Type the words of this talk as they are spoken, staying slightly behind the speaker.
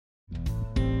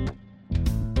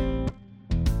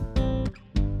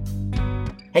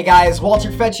Hey guys,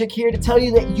 Walter Fetchick here to tell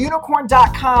you that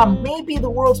Unikrn.com may be the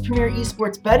world's premier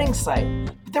esports betting site,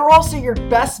 but they're also your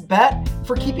best bet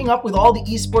for keeping up with all the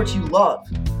esports you love.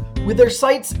 With their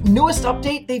site's newest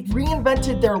update, they've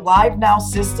reinvented their Live Now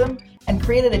system and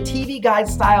created a TV guide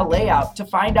style layout to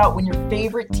find out when your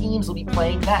favorite teams will be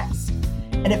playing next.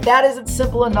 And if that isn't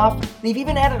simple enough, they've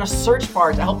even added a search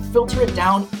bar to help filter it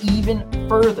down even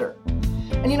further.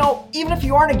 And even if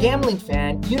you aren't a gambling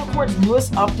fan, Unikrn's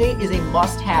newest update is a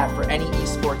must-have for any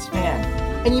esports fan.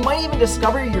 And you might even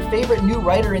discover your favorite new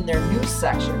writer in their news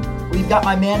section. We've got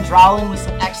my man Drowlin with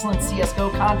some excellent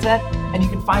CSGO content, and you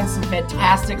can find some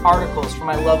fantastic articles from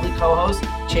my lovely co-host,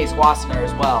 Chase Wassenaar,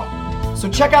 as well. So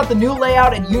check out the new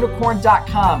layout at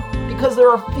Unikrn.com, because there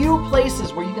are few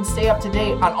places where you can stay up to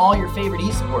date on all your favorite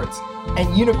esports, and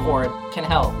Unikrn can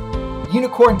help.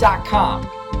 Unikrn.com.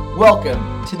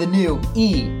 Welcome to the new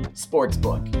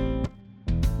eSportsbook.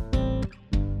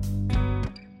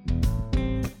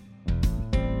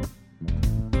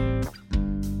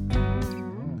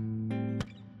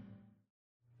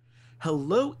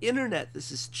 Hello, Internet. This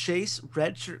is Chase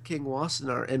Redshirt King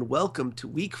Wassenaar, and welcome to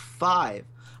Week 5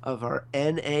 of our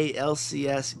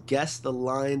NALCS Guess the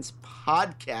Lines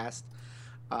podcast.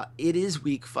 It is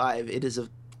Week 5. It is a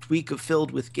week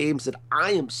filled with games that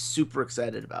I am super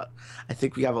excited about. I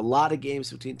think we have a lot of games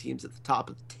between teams at the top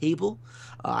of the table.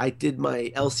 I did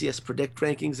my LCS predict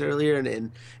rankings earlier,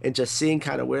 and just seeing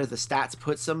kind of where the stats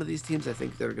put some of these teams, I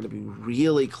think they're going to be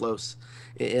really close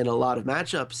in a lot of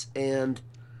matchups. And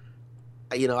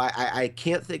I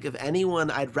can't think of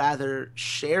anyone I'd rather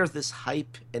share this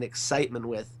hype and excitement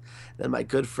with than my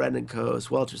good friend and co-host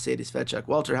Walter Sadis Fetchuk.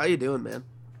 Walter, how you doing, man?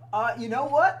 You know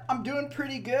what? I'm doing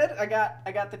pretty good. I got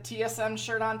the TSM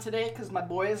shirt on today because my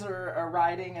boys are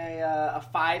riding a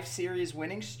 5 series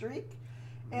winning streak,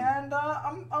 and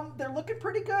they're looking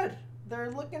pretty good.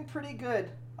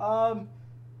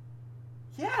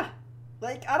 Yeah,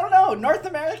 I don't know. North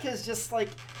America is just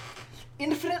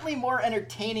infinitely more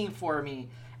entertaining for me,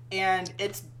 and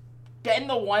it's been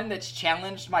the one that's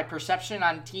challenged my perception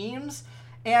on teams.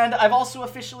 And I've also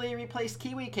officially replaced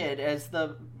Kiwi Kid as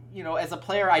as a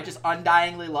player I just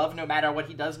undyingly love no matter what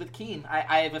he does with Keen.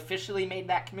 I have officially made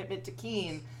that commitment to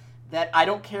Keen that I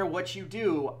don't care what you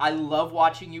do. I love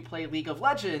watching you play League of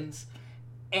Legends,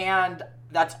 and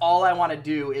that's all I want to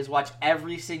do is watch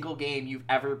every single game you've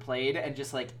ever played and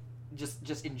just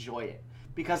enjoy it.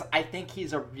 Because I think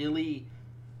he's a really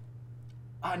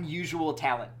unusual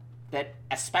talent that,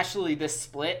 especially this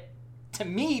split, to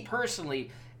me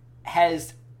personally,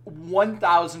 has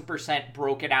 1000%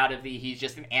 broken out of he's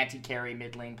just an anti-carry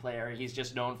mid lane player. He's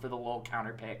just known for the low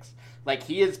counter picks.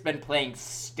 He has been playing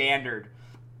standard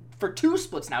for 2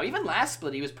 splits now. Even last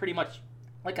split, he was pretty much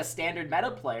like a standard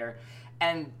meta player.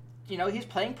 And, he's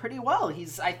playing pretty well.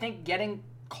 He's, I think, getting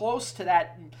close to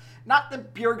that, not the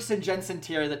Bjergsen Jensen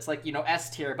tier that's S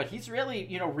tier, but he's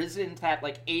really, risen to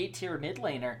that A tier mid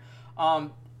laner.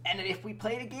 And if we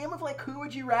played a game of who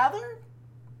would you rather,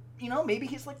 maybe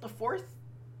he's the 4th,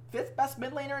 5th best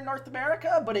mid laner in North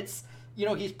America, but it's,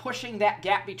 he's pushing that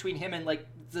gap between him and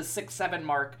the 6-7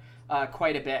 mark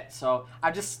quite a bit. So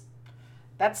that's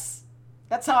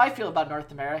how I feel about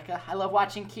North America. I love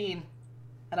watching Keen,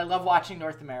 and I love watching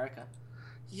North America.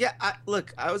 Yeah,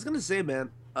 I was gonna say,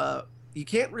 man, you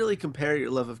can't really compare your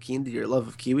love of Keen to your love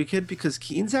of Kiwi Kid because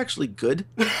Keen's actually good.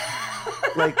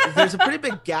 There's a pretty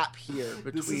big gap here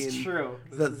between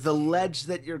the ledge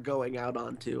that you're going out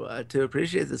on to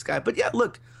appreciate this guy. But yeah,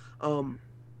 look,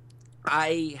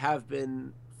 I have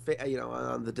been,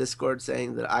 on the Discord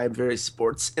saying that I am very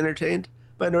sports entertained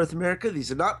by North America.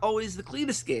 These are not always the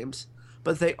cleanest games,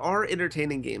 but they are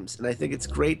entertaining games, and I think it's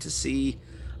great to see,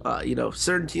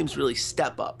 certain teams really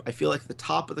step up. I feel like the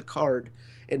top of the card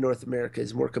in North America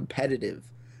is more competitive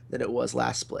than it was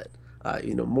last split.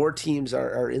 More teams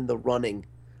are in the running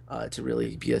to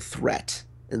really be a threat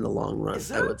in the long run,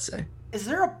 I would say. Is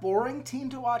there a boring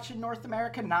team to watch in North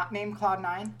America not named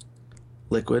Cloud9?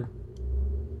 Liquid.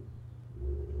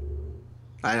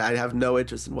 I have no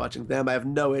interest in watching them. I have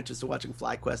no interest in watching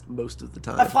FlyQuest most of the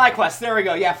time. FlyQuest, there we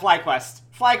go. Yeah, FlyQuest.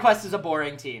 FlyQuest is a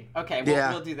boring team. Okay,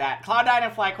 we'll do that. Cloud9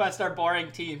 and FlyQuest are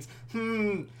boring teams.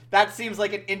 That seems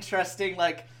like an interesting,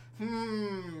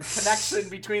 connection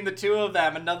between the two of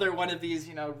them. Another one of these,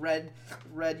 red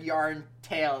yarn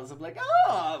tales. I'm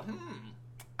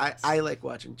I like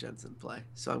watching Jensen play,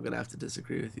 so I'm going to have to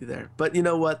disagree with you there. But you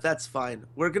know what? That's fine.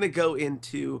 We're going to go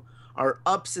into our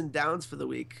ups and downs for the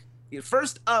week.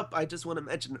 First up, I just want to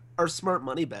mention our smart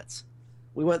money bets.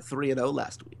 We went 3-0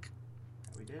 last week.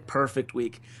 We did. Perfect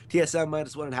week. TSM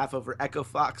 -1.5 over Echo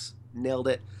Fox. Nailed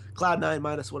it. Cloud9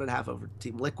 -1.5 over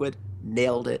Team Liquid.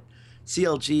 Nailed it.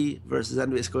 CLG versus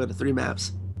Envious going to 3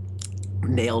 maps.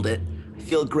 Nailed it. I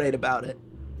feel great about it.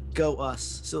 Go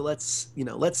us. So let's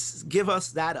give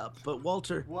us that up. But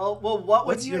Walter, well, what would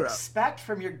what's you your expect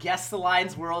from your Guess the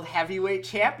Lines World Heavyweight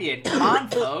Champion? Come on,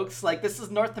 folks. Like, this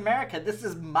is North America. This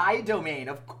is my domain.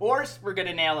 Of course we're going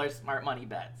to nail our smart money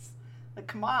bets. Like,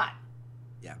 come on.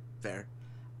 Yeah, fair.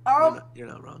 You're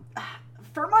not wrong.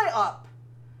 For my up,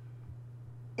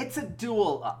 it's a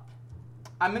dual up.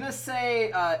 I'm going to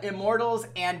say Immortals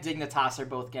and Dignitas are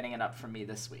both getting an up from me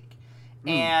this week.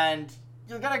 And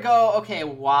you're going to go, okay,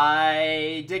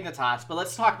 why Dignitas? But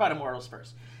let's talk about Immortals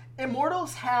first.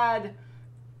 Immortals had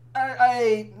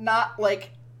not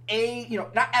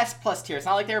S plus tier. It's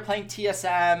not like they were playing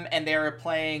TSM and they were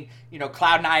playing,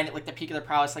 Cloud9 at like the peak of their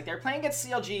prowess. Like they were playing against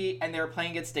CLG and they were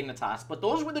playing against Dignitas. But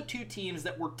those were the two teams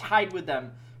that were tied with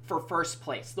them for first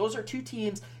place. Those are two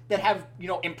teams that have,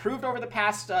 improved over the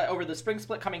past, over the spring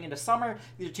split coming into summer.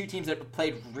 These are two teams that have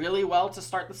played really well to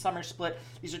start the summer split.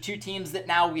 These are two teams that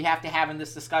now we have to have in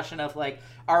this discussion of like,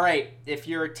 all right, if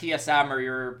you're TSM or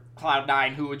you're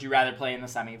Cloud9, who would you rather play in the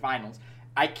semifinals?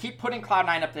 I keep putting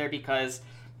Cloud9 up there because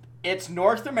it's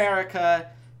North America.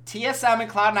 TSM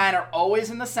and Cloud9 are always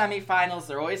in the semifinals.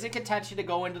 They're always in contention to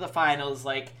go into the finals.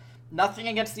 Like, nothing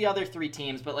against the other three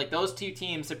teams, but like those two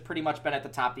teams have pretty much been at the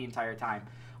top the entire time.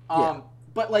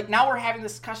 But like now we're having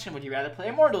this discussion. Would you rather play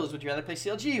Immortals? Would you rather play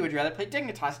CLG? Would you rather play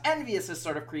Dignitas? Envious has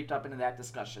sort of creeped up into that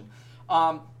discussion.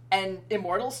 And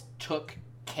Immortals took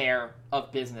care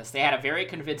of business. They had a very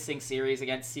convincing series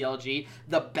against CLG.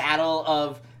 The battle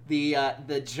of the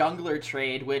jungler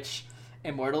trade, which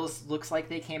Immortals looks like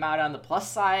they came out on the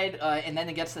plus side, and then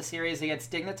against the series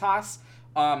against Dignitas.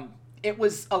 It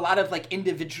was a lot of like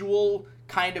individual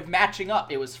kind of matching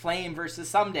up. It was Flame versus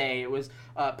Someday. It was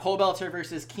Pobelter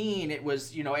versus Keen. It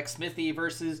was, Xmithy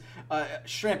versus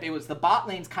Shrimp. It was the bot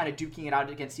lanes kind of duking it out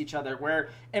against each other, where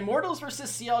Immortals versus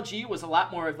CLG was a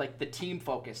lot more of like the team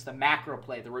focus, the macro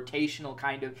play, the rotational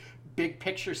kind of big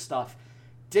picture stuff.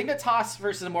 Dignitas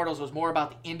versus Immortals was more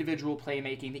about the individual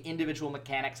playmaking, the individual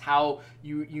mechanics, how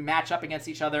you match up against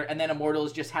each other, and then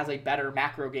Immortals just has a better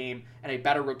macro game and a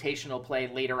better rotational play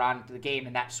later on into the game,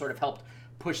 and that sort of helped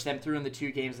push them through in the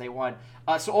 2 games they won.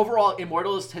 So overall,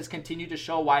 Immortals has continued to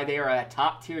show why they are a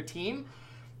top-tier team.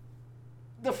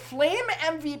 The Flame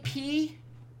MVP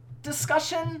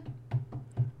discussion,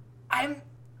 I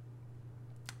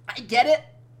get it.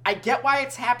 I get why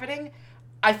it's happening.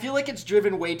 I feel like it's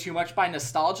driven way too much by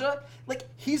nostalgia. Like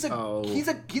he's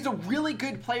a really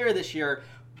good player this year,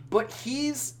 but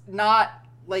he's not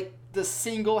like the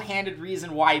single-handed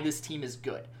reason why this team is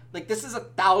good. Like this is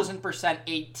 1,000%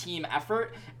 a team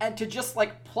effort, and to just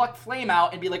like pluck Flame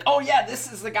out and be like, oh yeah,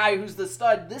 this is the guy who's the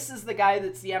stud. This is the guy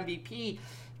that's the MVP.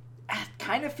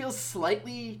 Kind of feels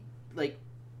slightly like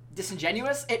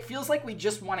disingenuous. It feels like we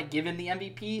just want to give him the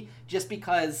MVP just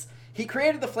because he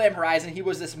created the Flame Horizon. He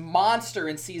was this monster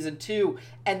in Season 2,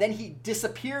 and then he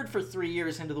disappeared for 3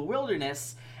 years into the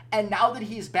wilderness. And now that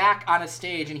he's back on a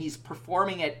stage and he's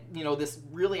performing at, this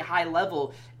really high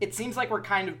level, it seems like we're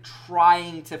kind of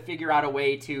trying to figure out a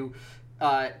way to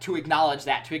acknowledge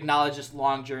that, to acknowledge this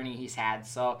long journey he's had.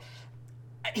 So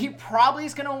he probably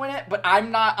is going to win it, but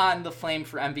I'm not on the Flame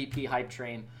for MVP hype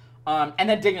train. And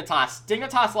then Dignitas.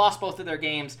 Dignitas lost both of their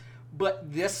games.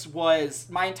 But this was,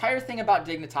 my entire thing about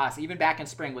Dignitas, even back in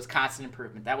spring, was constant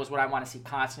improvement. That was what I want to see,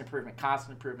 constant improvement,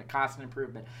 constant improvement, constant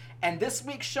improvement. And this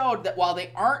week showed that while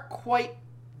they aren't quite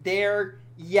there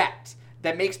yet,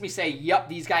 that makes me say, yep,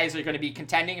 these guys are going to be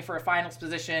contending for a finals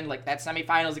position. Like that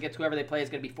semifinals against whoever they play is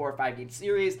going to be 4 or 5 game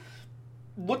series.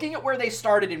 Looking at where they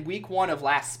started in week 1 of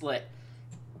last split,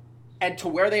 and to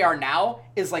where they are now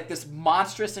is like this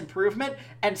monstrous improvement.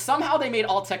 And somehow they made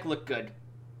Altec look good.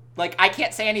 Like, I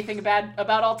can't say anything bad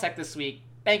about Altec this week.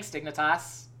 Thanks,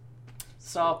 Dignitas.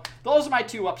 So, those are my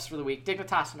 2 ups for the week.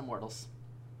 Dignitas and Immortals.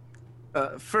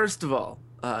 First of all,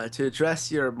 to address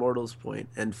your Immortals point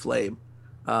and Flame,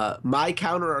 my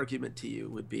counter-argument to you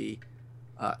would be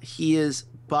he is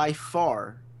by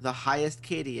far the highest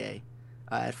KDA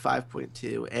at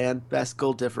 5.2 and best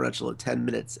goal differential at 10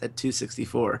 minutes at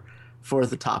 264 for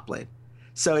the top lane.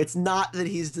 So, it's not that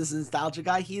he's this nostalgia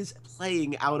guy. He's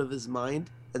playing out of his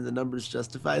mind. And the numbers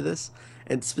justify this,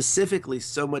 and specifically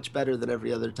so much better than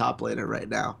every other top laner right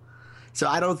now. So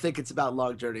I don't think it's about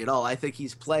long journey at all. I think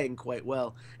he's playing quite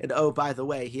well. And oh, by the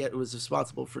way, he was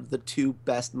responsible for the 2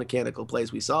 best mechanical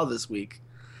plays we saw this week,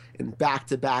 in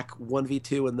back-to-back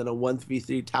 1v2 and then a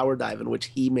 1v3 tower dive in which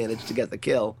he managed to get the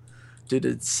kill due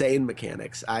to insane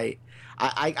mechanics.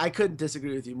 I couldn't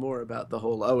disagree with you more about the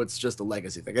whole, it's just a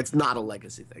legacy thing. It's not a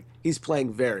legacy thing. He's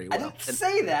playing very well. I didn't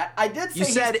say that. I did say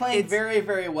he's playing very,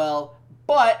 very well,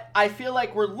 But I feel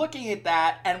like we're looking at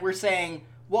that and we're saying,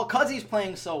 well, because he's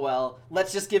playing so well,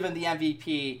 let's just give him the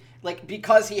MVP. Like,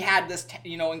 because he had this,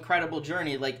 incredible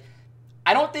journey. Like,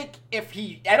 I don't think if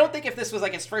this was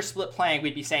like his first split playing,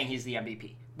 we'd be saying he's the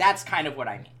MVP. That's kind of what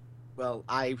I mean. Well,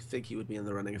 I think he would be in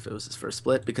the running if it was his first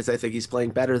split, because I think he's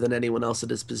playing better than anyone else at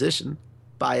his position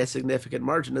by a significant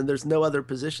margin, and there's no other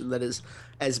position that is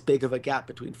as big of a gap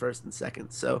between first and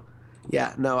second. So,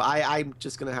 yeah, no, I'm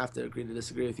just going to have to agree to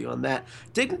disagree with you on that.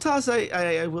 Dignitas,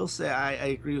 I will say I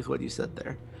agree with what you said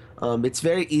there. It's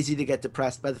very easy to get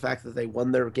depressed by the fact that they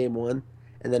won their game 1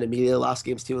 and then immediately lost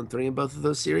games 2 and 3 in both of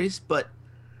those series, but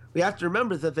we have to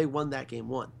remember that they won that game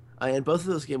 1, and both of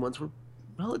those game 1s were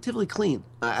relatively clean.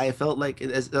 I felt like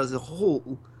as a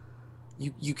whole,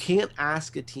 you can't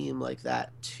ask a team like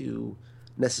that to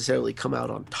necessarily come out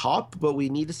on top, but we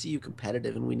need to see you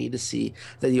competitive, and we need to see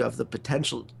that you have the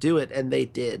potential to do it, and they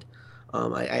did.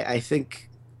 I think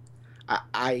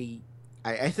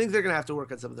they're gonna have to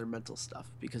work on some of their mental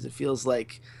stuff, because it feels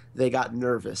like they got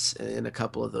nervous in a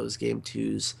couple of those game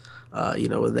 2s.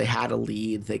 When they had a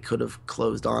lead, they could have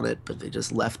closed on it, but they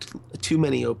just left too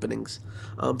many openings.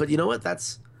 But you know what?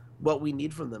 That's what we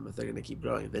need from them if they're going to keep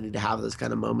growing. They need to have those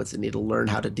kind of moments. They need to learn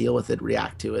how to deal with it,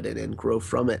 react to it, and grow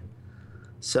from it.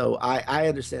 So I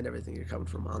understand everything you're coming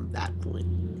from on that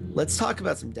point. Let's talk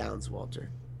about some downs,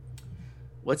 Walter.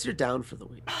 What's your down for the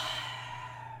week?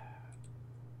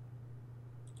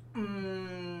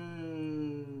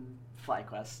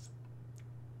 FlyQuest.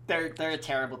 They're a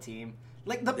terrible team.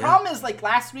 Like, the problem is, like,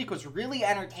 last week was really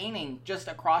entertaining just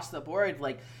across the board.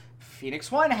 Like,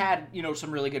 Phoenix One had,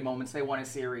 some really good moments. They won a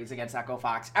series against Echo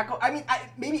Fox.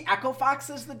 Maybe Echo Fox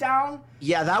is the down.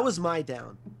 Yeah, that was my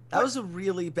down. That was a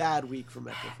really bad week from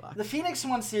Echo Fox. The Phoenix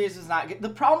One series is not good. The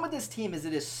problem with this team is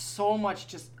it is so much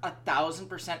just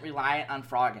 1,000% reliant on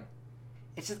Froggen.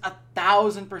 It's just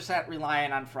 1,000%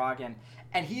 reliant on Froggen.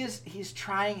 And he's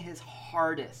trying his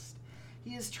hardest.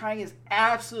 He is trying his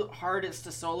absolute hardest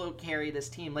to solo carry this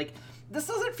team. Like, this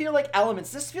doesn't feel like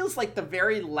Elements. This feels like the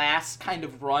very last kind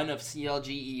of run of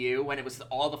CLGEU when it was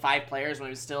all the 5 players, when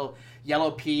it was still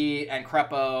Yellow P and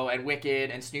Crepo and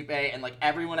Wicked and Snoop and like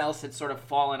everyone else had sort of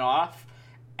fallen off.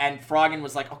 And Froggen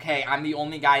was like, okay, I'm the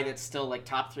only guy that's still like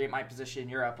top 3 at my position in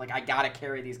Europe. Like, I gotta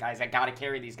carry these guys. I gotta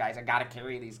carry these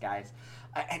guys.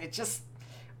 And it just,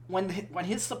 when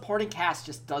his supporting cast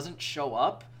just doesn't show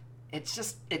up,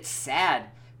 it's sad,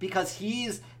 because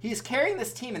he's carrying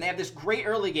this team, and they have this great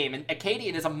early game, and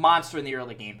Acadian is a monster in the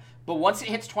early game, but once it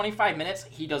hits 25 minutes,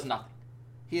 he does nothing.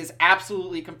 He is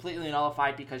absolutely, completely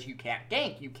nullified, because you can't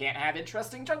gank, you can't have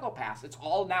interesting jungle pass. It's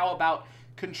all now about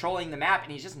controlling the map,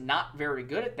 and he's just not very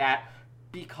good at that,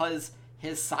 because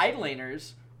his side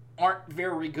laners aren't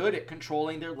very good at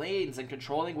controlling their lanes and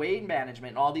controlling wave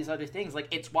management and all these other things. Like,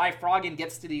 it's why Froggen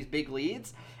gets to these big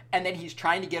leads, and then he's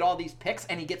trying to get all these picks,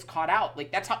 and he gets caught out. Like,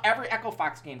 that's how every Echo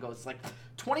Fox game goes. It's like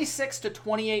 26 to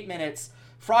 28 minutes.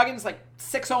 Froggen's like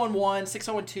 6-0-1,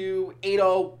 6-0-2,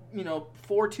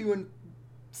 8-0,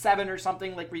 4-2-7 or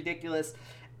something, like, ridiculous.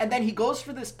 And then he goes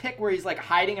for this pick where he's, like,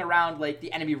 hiding around, like,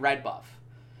 the enemy red buff.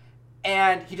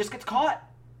 And he just gets caught.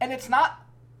 And it's not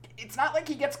like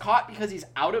he gets caught because he's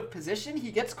out of position.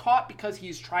 He gets caught because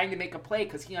he's trying to make a play,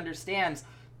 because he understands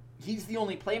he's the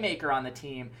only playmaker on the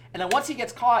team. And then once he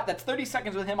gets caught, that's 30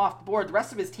 seconds with him off the board. The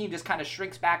rest of his team just kind of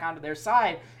shrinks back onto their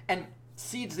side and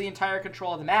cedes the entire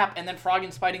control of the map. And then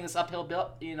Froggen's fighting this uphill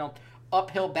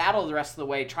battle the rest of the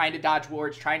way, trying to dodge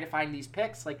wards, trying to find these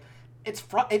picks. Like,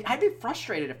 I'd be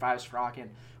frustrated if I was Froggen.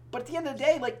 But at the end of the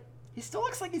day, like, he still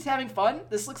looks like he's having fun.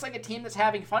 This looks like a team that's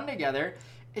having fun together.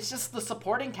 It's just the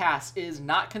supporting cast is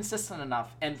not consistent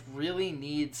enough and really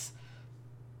needs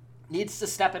to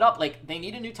step it up. Like, they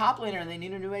need a new top laner and they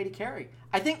need a new AD carry.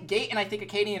 I think Gate and I think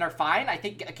Acadian are fine. I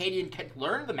think Acadian can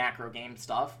learn the macro game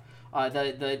stuff,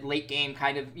 the late game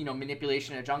kind of,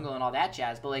 manipulation of jungle and all that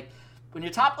jazz. But, like, when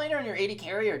your top laner and your AD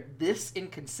carry are this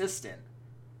inconsistent,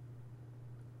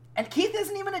 and Keith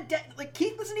isn't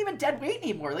even dead weight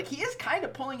anymore. Like, he is kind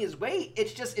of pulling his weight.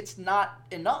 It's just, it's not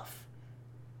enough.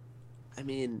 I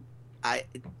mean,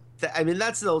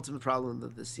 that's the ultimate problem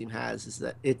that this team has, is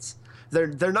that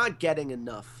they're not getting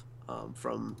enough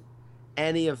from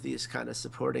any of these kind of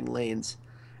supporting lanes.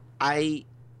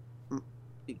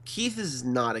 Keith is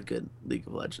not a good League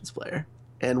of Legends player,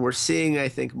 and we're seeing, I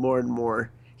think, more and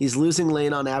more he's losing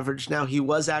lane on average now. He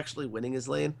was actually winning his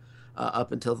lane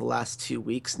up until the last 2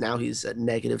 weeks. Now he's at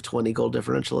negative 20 goal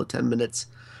differential at 10 minutes.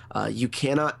 You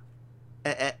cannot,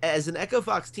 as an Echo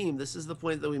Fox team, this is the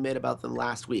point that we made about them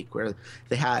last week, where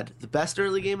they had the best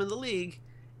early game in the league,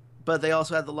 but they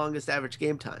also had the longest average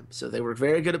game time. So they were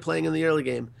very good at playing in the early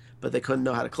game, but they couldn't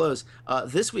know how to close.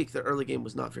 This week, their early game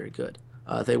was not very good.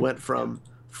 They went from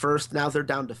first, now they're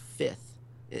down to fifth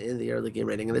in the early game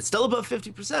rating, and it's still above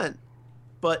 50%,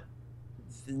 but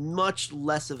much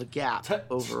less of a gap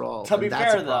overall. To be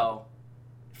fair, though,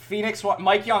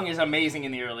 Mike Young is amazing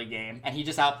in the early game, and he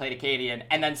just outplayed Acadian,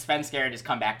 and then Svenskeren just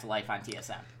come back to life on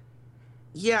TSM.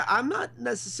 Yeah, I'm not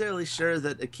necessarily sure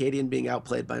that Acadian being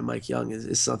outplayed by Mike Young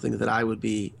is something that I would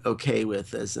be okay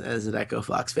with as an Echo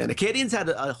Fox fan. Acadian's had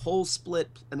a whole split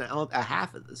and a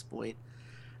half at this point.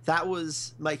 That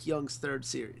was Mike Young's third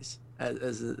series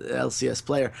as an LCS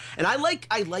player, and I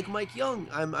like Mike Young.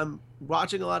 I'm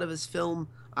watching a lot of his film.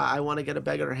 I want to get a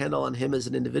better handle on him as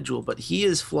an individual, but he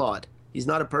is flawed. He's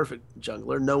not a perfect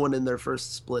jungler. No one in their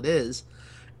first split is,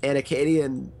 and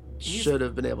Acadian should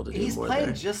have been able to do more there. He's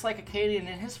playing just like Acadian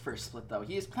in his first split, though.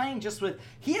 He is playing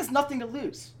he has nothing to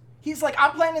lose. He's like,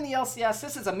 I'm playing in the LCS.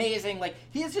 This is amazing. Like,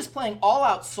 he is just playing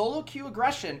all-out solo queue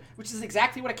aggression, which is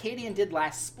exactly what Acadian did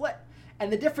last split.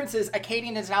 And the difference is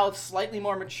Acadian is now slightly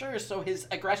more mature, so his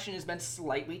aggression has been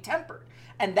slightly tempered.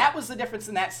 And that was the difference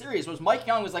in that series, was Mike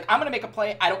Young was like, I'm going to make a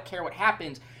play. I don't care what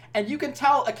happens. And you can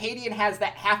tell Acadian has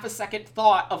that half-a-second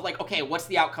thought of like, okay, what's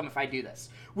the outcome if I do this?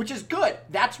 Which is good.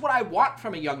 That's what I want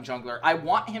from a young jungler. I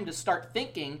want him to start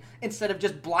thinking instead of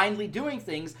just blindly doing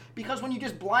things, because when you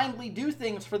just blindly do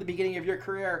things for the beginning of your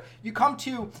career, you come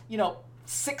to,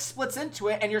 6 splits into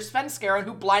it, and you're Svenskeren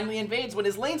who blindly invades when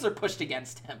his lanes are pushed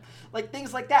against him. Like,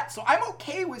 things like that. So I'm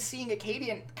okay with seeing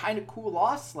Acadian kind of cool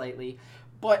off slightly,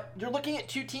 but you're looking at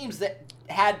two teams that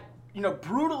had,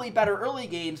 brutally better early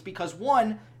games because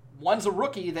one's a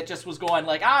rookie that just was going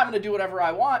like, I'm going to do whatever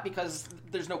I want because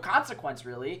there's no consequence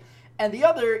really. And the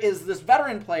other is this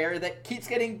veteran player that keeps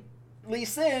getting Lee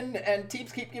Sin and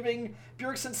teams keep giving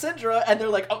Bjergsen Syndra, and they're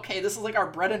like, okay, this is like our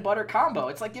bread and butter combo.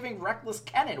 It's like giving Reckless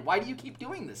Kennen. Why do you keep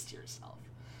doing this to yourself?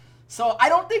 So I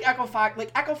don't think Echo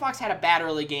Fox had a bad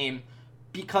early game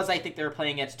because I think they were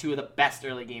playing against two of the best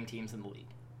early game teams in the league.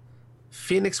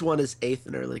 Phoenix won his 8th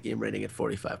in early game rating at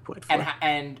 45.4.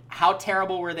 And how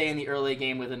terrible were they in the early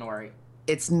game with Inori?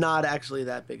 It's not actually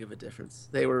that big of a difference.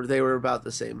 They were about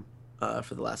the same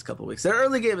for the last couple of weeks. Their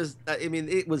early game is,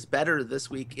 it was better this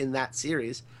week in that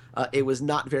series. It was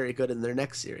not very good in their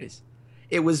next series.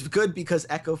 It was good because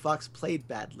Echo Fox played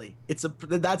badly. That's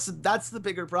the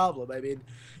bigger problem. I mean,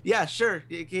 yeah, sure,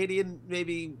 the Acadian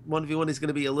maybe 1v1 is going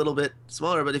to be a little bit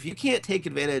smaller, but if you can't take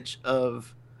advantage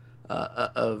of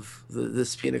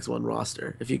this Phoenix One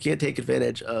roster, if you can't take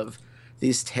advantage of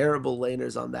these terrible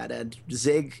laners on that end,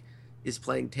 Zig is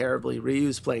playing terribly,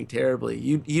 Ryu's playing terribly.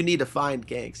 You need to find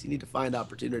ganks. You need to find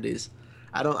opportunities.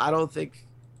 I don't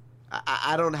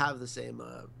have the same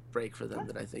break for them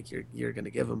that I think you're going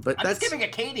to give them. But I'm just giving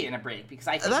Acadian a break because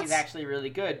I think he's actually really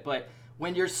good. But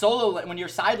when your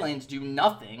side lanes do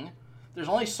nothing, there's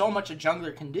only so much a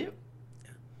jungler can do.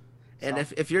 And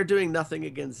if you're doing nothing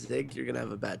against Zig, you're going to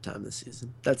have a bad time this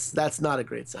season. That's not a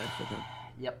great sign for them.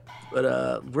 Yep.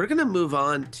 But we're going to move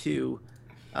on to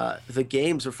the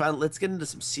games. Let's get into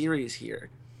some series here.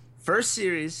 First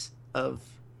series of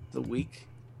the week,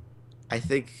 I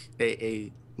think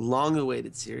a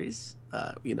long-awaited series.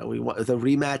 The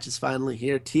rematch is finally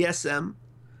here. TSM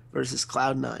versus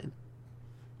Cloud9.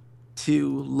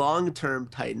 Two long-term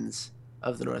titans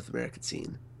of the North American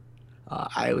scene.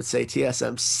 I would say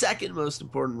TSM's second most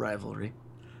important rivalry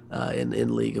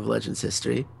in League of Legends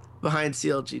history, behind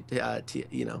CLG,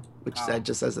 which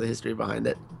just has the history behind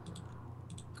it.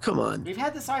 Come on. We've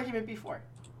had this argument before.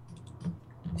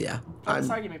 Yeah.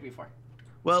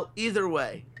 Well, either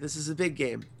way, this is a big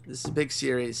game. This is a big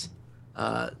series.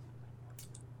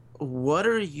 What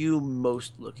are you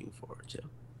most looking forward to?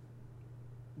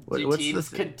 Do teams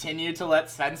continue to let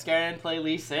Svenskeren play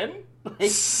Lee Sin?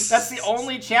 That's the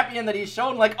only champion that he's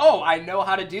shown, I know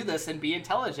how to do this and be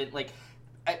intelligent. Like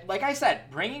I said,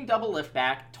 bringing Double Lift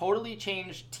back totally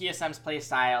changed TSM's play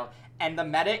style, and the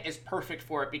meta is perfect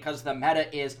for it because the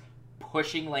meta is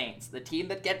pushing lanes. The team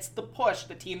that gets the push,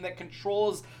 the team that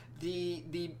controls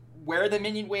the where the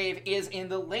minion wave is in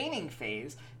the laning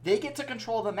phase, they get to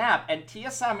control the map, and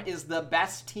TSM is the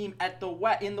best team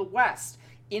in the West.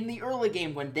 In the early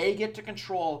game, when they get to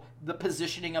control the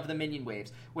positioning of the minion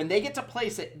waves, when they get to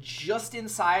place it just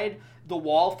inside the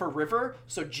wall for River,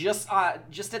 so just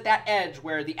at that edge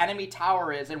where the enemy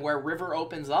tower is and where River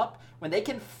opens up, when they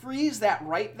can freeze that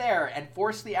right there and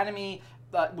force the enemy,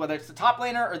 whether it's the top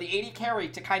laner or the AD carry,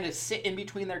 to kind of sit in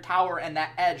between their tower and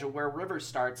that edge where River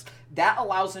starts, that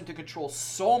allows them to control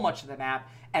so much of the map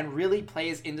and really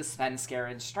plays into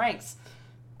Svenskeren's strengths.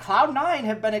 Cloud9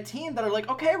 have been a team that are like,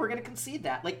 okay, we're going to concede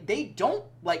that. Like, they don't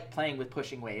like playing with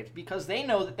pushing waves because they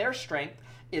know that their strength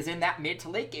is in that mid to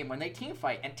late game when they team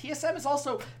fight. And TSM is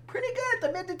also pretty good at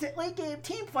the mid to late game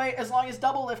team fight as long as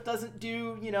Doublelift doesn't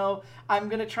do, I'm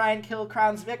going to try and kill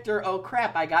Crown's Victor. Oh,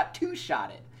 crap, I got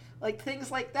two-shotted. Like,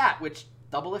 things like that, which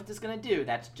Doublelift is going to do.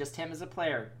 That's just him as a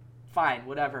player. Fine,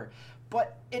 whatever.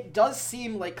 But it does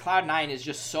seem like Cloud9 is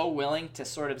just so willing to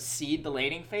sort of seed the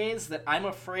laning phase that I'm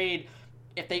afraid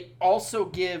if they also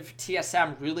give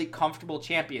TSM really comfortable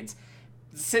champions.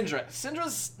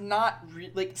 Syndra's not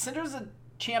Syndra's a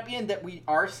champion that we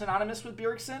are synonymous with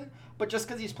Bjergsen, but just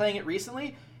because he's playing it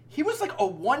recently, he was like a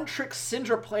one-trick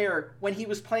Syndra player when he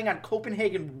was playing on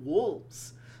Copenhagen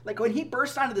Wolves. Like, when he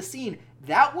burst onto the scene,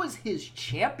 that was his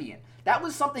champion. That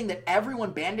was something that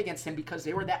everyone banned against him because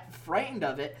they were that frightened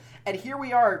of it. And here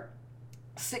we are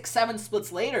 6-7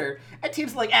 splits later, and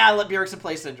teams are like, let Bjergsen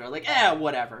play Syndra. Like,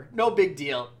 whatever. No big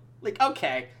deal. Like,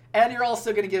 okay. And you're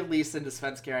also going to give Lee Sin to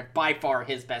Svenskeren, by far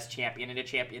his best champion, and a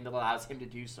champion that allows him to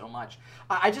do so much.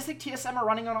 I just think TSM are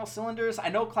running on all cylinders. I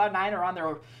know Cloud9 are on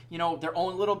their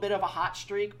own little bit of a hot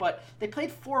streak, but they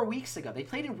played 4 weeks ago. They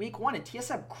played in week 1, and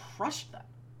TSM crushed them.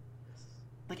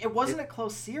 Like, it wasn't a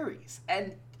close series.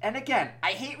 And again,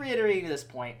 I hate reiterating this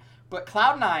point, but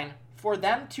Cloud9, for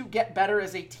them to get better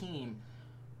as a team,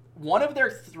 one of their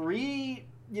 3,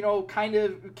 kind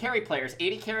of carry players,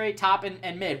 AD carry, top,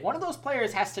 and mid, one of those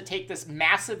players has to take this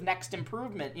massive next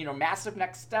improvement, massive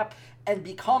next step, and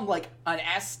become like an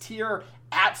S tier,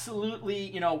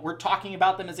 absolutely, we're talking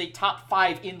about them as a top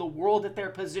 5 in the world at their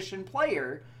position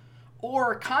player,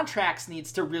 or Contracts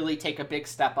needs to really take a big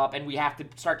step up, and we have to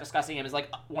start discussing him as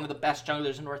like one of the best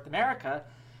junglers in North America,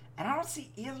 and I don't see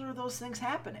either of those things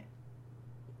happening.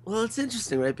 Well, it's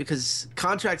interesting, right? Because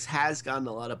Contracts has gotten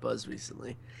a lot of buzz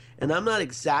recently, and I'm not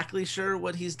exactly sure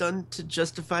what he's done to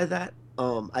justify that.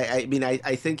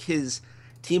 I think his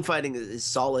team fighting is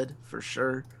solid for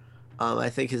sure. I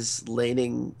think his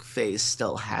laning phase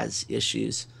still has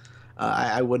issues.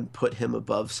 I wouldn't put him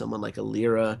above someone like a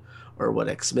Lyra or what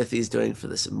Xmithie's doing for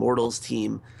this Immortals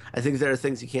team. I think there are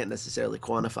things you can't necessarily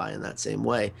quantify in that same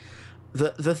way.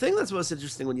 The thing that's most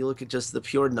interesting when you look at just the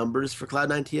pure numbers for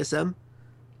Cloud9 TSM,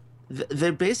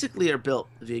 they basically are built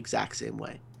the exact same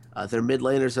way. Their mid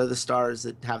laners are the stars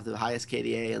that have the highest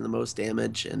KDA and the most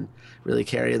damage and really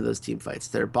carry in those team fights.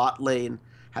 Their bot lane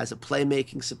has a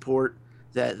playmaking support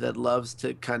that loves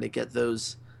to kind of get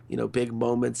those big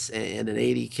moments, and an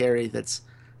AD carry that's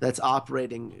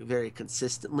operating very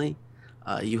consistently.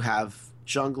 You have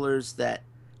junglers that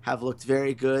have looked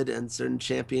very good in certain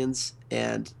champions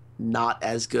and not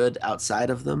as good outside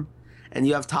of them, and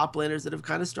you have top laners that have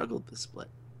kind of struggled this split.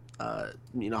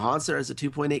 Hauntzer has a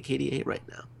 2.8 KDA right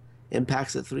now.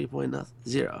 Impact's at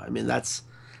 3.0. I mean,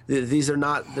 these are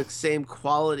not the same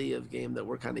quality of game that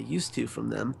we're kind of used to from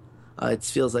them. It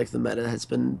feels like the meta has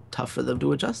been tough for them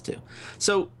to adjust to.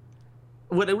 So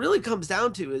what it really comes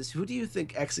down to is, who do you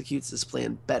think executes this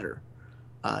plan better?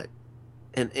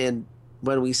 And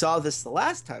when we saw this the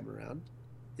last time around,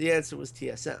 the answer was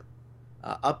TSM.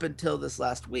 Up until this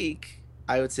last week,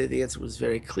 I would say the answer was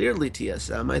very clearly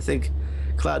TSM. I think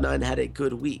Cloud9 had a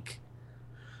good week,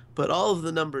 but all of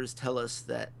the numbers tell us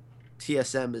that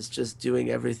TSM is just doing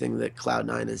everything that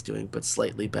Cloud9 is doing, but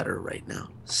slightly better right now.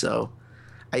 So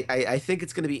I think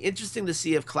it's going to be interesting to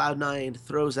see if Cloud9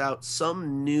 throws out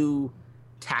some new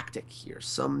tactic here,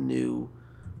 some new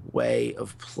way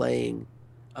of playing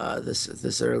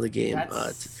this early game.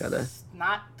 That's to kind of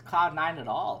not Cloud9 at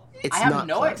all. It's I have not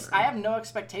no Cloud9. I have no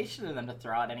expectation of them to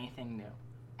throw out anything new.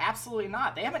 Absolutely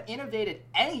not. They haven't innovated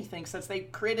anything since they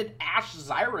created Ashe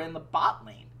Zyra in the bot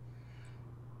lane.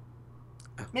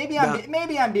 Maybe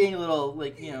I'm being a little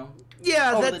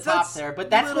over the top there,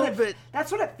 but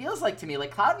that's what it feels like to me.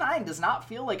 Like, Cloud9 does not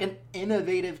feel like an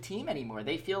innovative team anymore.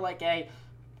 They feel like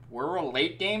we're a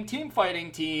late game team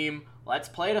fighting team. Let's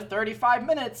play to 35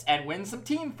 minutes and win some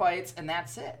team fights, and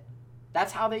that's it.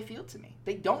 That's how they feel to me.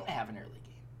 They don't have an early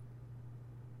game.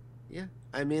 Yeah,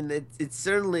 I mean, it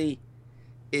certainly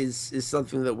is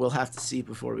something that we'll have to see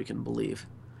before we can believe.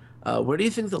 Where do you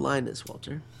think the line is,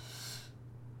 Walter?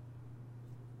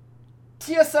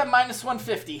 TSM minus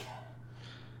 150.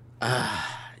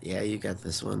 Yeah, you got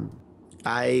this one.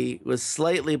 I was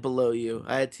slightly below you.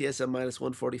 I had TSM minus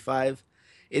 145.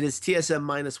 It is TSM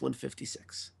minus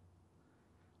 156,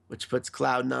 which puts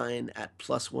Cloud9 at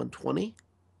plus 120.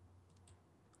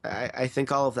 I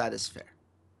think all of that is fair.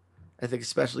 I think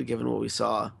especially given what we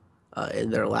saw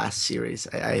in their last series,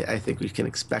 I think we can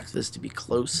expect this to be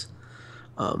close.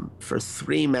 For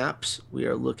 3 maps, we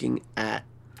are looking at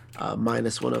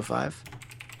minus 105.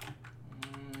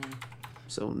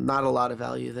 so not a lot of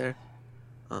value there.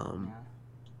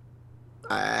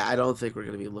 I don't think we're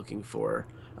going to be looking for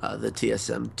the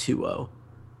TSM 2-0.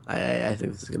 I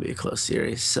think this is going to be a close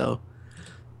series. So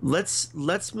let's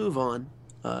move on.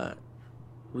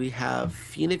 We have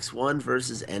Phoenix 1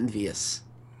 versus Envious.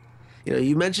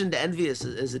 You mentioned Envious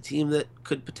as a team that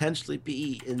could potentially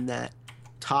be in that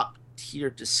top tier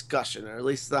discussion, or at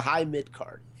least the high mid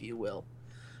card, if you will.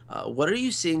 What are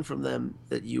you seeing from them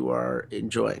that you are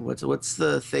enjoying? What's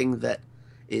the thing that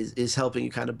is helping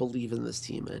you kind of believe in this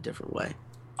team in a different way?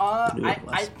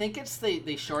 I think it's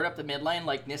they shored up the mid lane.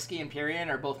 Like Nisqy and Pyrion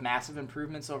are both massive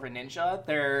improvements over Ninja.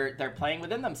 They're playing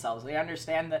within themselves. They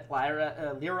understand that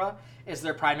Lyra is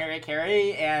their primary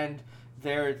carry, and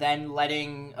they're then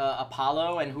letting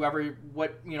Apollo and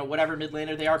whatever mid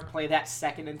laner they are play that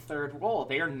second and third role.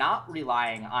 They are not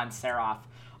relying on Seraph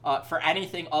for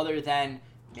anything other than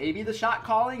maybe the shot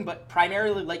calling, but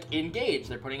primarily like engage.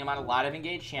 They're putting him on a lot of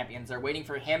engaged champions. They're waiting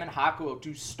for him and Hakuo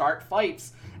to start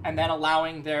fights, and then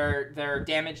allowing their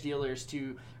damage dealers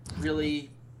to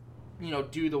really,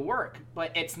 do the work.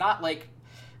 But it's not like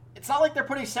they're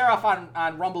putting Seraph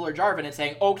on Rumble or Jarvan and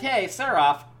saying, okay,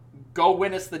 Seraph, go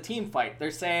win us the team fight.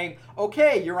 They're saying,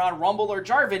 okay, you're on Rumble or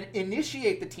Jarvan,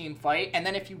 initiate the team fight, and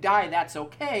then if you die, that's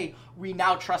okay. We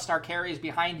now trust our carries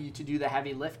behind you to do the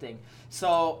heavy lifting.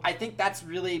 So I think that's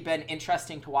really been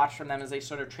interesting to watch from them as they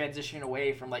sort of transition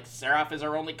away from like, Seraph is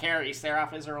our only carry,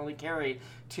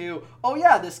 to, oh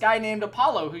yeah, this guy named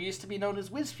Apollo, who used to be known as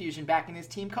WizFusion back in his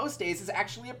Team Coast days, is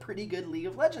actually a pretty good League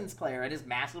of Legends player and has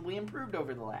massively improved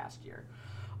over the last year.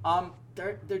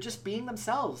 They're just being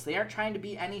themselves. They aren't trying to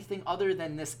be anything other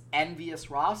than this Envious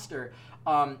roster.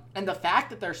 And the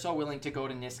fact that they're so willing to go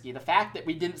to Nisqy, the fact that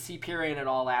we didn't see Pyrion at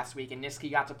all last week and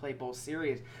Nisqy got to play both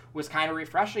series was kind of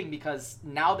refreshing, because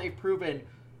now they've proven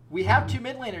we have two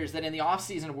mid laners that in the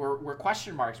offseason were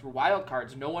question marks, were wild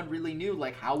cards. No one really knew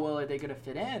like how well are they going to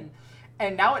fit in.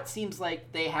 And now it seems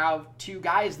like they have two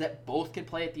guys that both can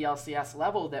play at the LCS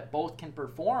level, that both can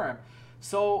perform.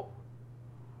 So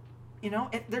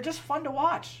they're just fun to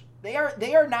watch. They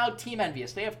are now Team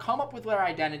Envious. They have come up with their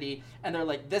identity, and they're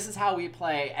like, this is how we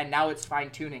play, and now it's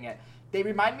fine-tuning it. They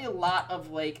remind me a lot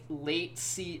of like late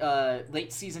season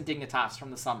Dignitas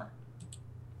from the summer,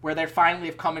 where they finally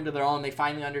have come into their own. They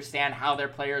finally understand how their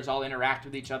players all interact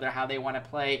with each other, how they want to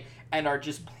play, and are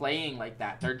just playing like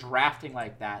that. They're drafting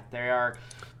like that. They are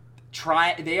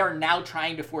now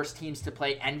trying to force teams to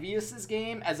play Envious's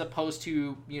game, as opposed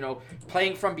to,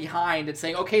 playing from behind and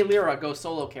saying, okay, Lyra, go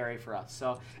solo carry for us.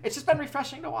 So it's just been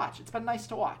refreshing to watch. It's been nice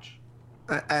to watch.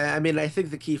 I mean, I think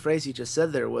the key phrase you just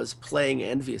said there was playing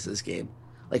Envious's game.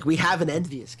 Like, we have an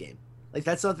Envious game. Like,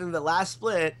 that's something that last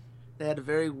split, they had a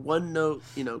very one-note,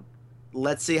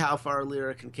 let's see how far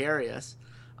Lyra can carry us.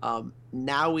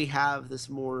 Now we have this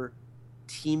more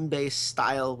team-based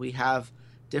style. We have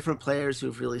different players who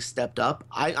have really stepped up.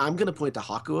 I'm going to point to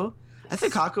Hakuo. I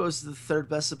think Hakuo is the third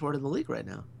best support in the league right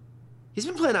now. He's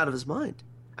been playing out of his mind.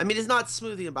 I mean, he's not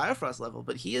Smoothie and Biofrost level,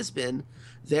 but he has been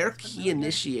their key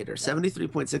initiator,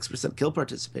 73.6% kill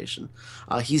participation.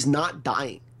 He's not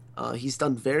dying. He's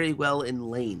done very well in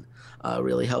lane,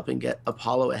 really helping get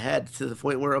Apollo ahead to the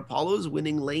point where Apollo's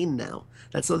winning lane now.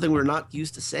 That's something we're not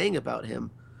used to saying about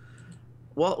him.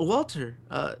 Well, Walter,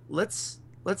 let's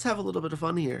have a little bit of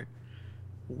fun here.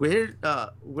 Where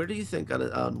do you think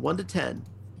on 1 to 10,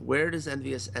 where does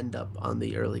Envious end up on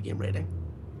the early game rating?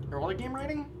 Early game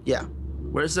rating? Yeah.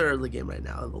 Where's their early game right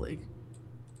now in the league?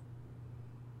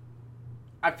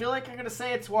 I feel like I'm going to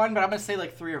say it's 1, but I'm going to say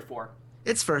like 3 or 4.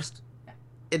 It's first. Yeah.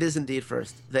 It is indeed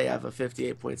first. They have a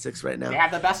 58.6 right now. They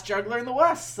have the best jungler in the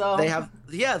West, so... They have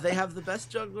the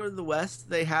best jungler in the West.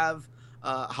 They have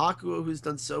Hakuo, who's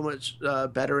done so much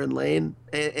better in lane.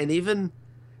 And even,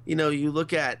 you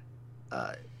look at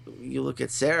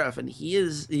Seraph, and he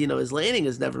is, his laning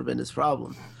has never been his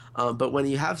problem. But when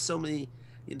you have so many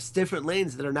different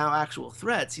lanes that are now actual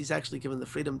threats, he's actually given the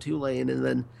freedom to lane and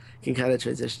then can kind of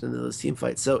transition into those team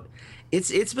fights. So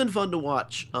it's been fun to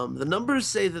watch. The numbers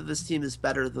say that this team is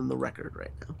better than the record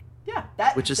right now. Yeah,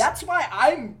 that's why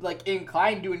I'm like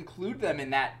inclined to include them in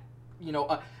that.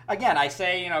 Again, I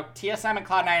say TSM and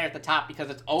Cloud9 are at the top because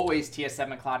it's always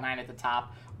TSM and Cloud9 at the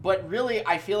top. But really,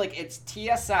 I feel like it's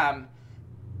TSM,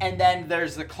 and then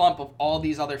there's the clump of all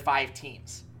these other 5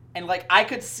 teams. And like, I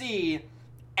could see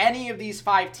any of these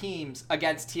 5 teams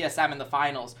against TSM in the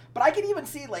finals, but I could even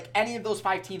see like any of those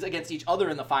 5 teams against each other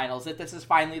in the finals. If this is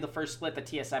finally the first split that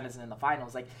TSM isn't in the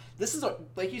finals, like this is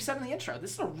like you said in the intro,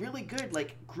 this is a really good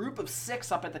like group of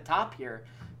 6 up at the top here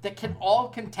that can all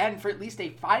contend for at least a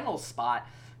final spot.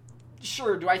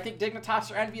 Sure, do I think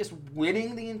Dignitas or Envious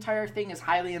winning the entire thing is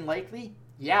highly unlikely?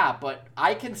 Yeah, but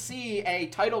I can see a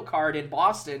title card in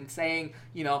Boston saying,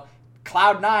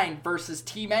 Cloud9 versus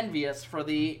Team Envious for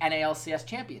the NALCS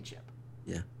championship.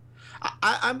 Yeah.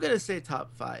 I'm going to say top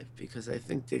 5 because I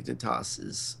think Dignitas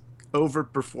is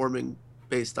overperforming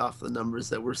based off the numbers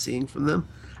that we're seeing from them.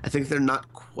 I think they're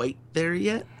not quite there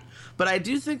yet. But I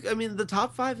do think, the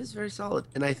top 5 is very solid.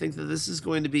 And I think that this is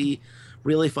going to be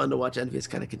really fun to watch Envious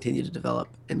kind of continue to develop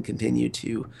and continue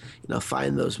to,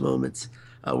 find those moments.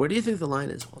 Where do you think the line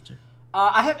is, Walter?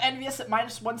 I have Envious at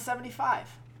 -175.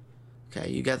 Okay,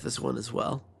 you got this one as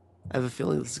well. I have a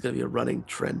feeling this is going to be a running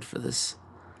trend for this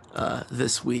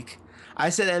week. I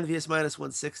said Envious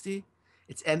 -160.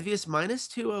 It's Envious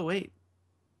 -208.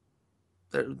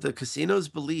 The casinos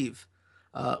believe,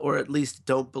 or at least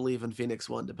don't believe in Phoenix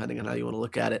 1, depending on how you want to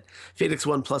look at it. Phoenix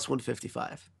 1 plus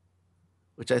 155,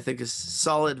 which I think is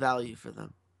solid value for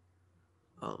them.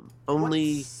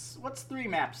 What's 3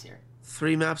 maps here?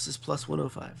 3 maps is plus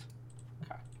 105.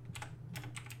 Okay.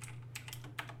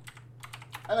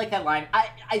 I like that line.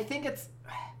 I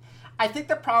think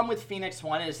the problem with Phoenix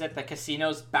 1 is that the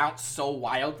casinos bounce so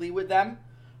wildly with them.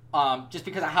 Just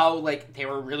because of how, they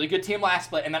were a really good team last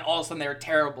split, and then all of a sudden they were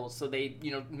terrible, so they,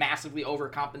 massively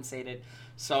overcompensated.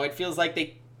 So it feels like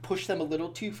they pushed them a little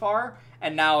too far,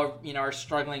 and now, are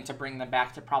struggling to bring them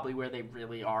back to probably where they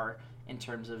really are in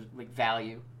terms of,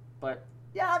 value. But,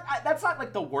 yeah, that's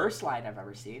not, the worst line I've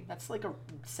ever seen. That's, a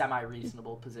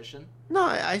semi-reasonable position. No,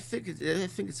 I think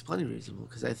it's plenty reasonable,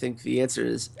 because I think the answer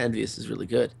is Envious is really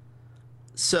good.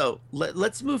 So,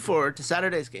 let's move forward to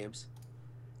Saturday's games.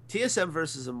 TSM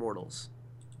versus Immortals.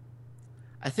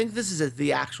 I think this is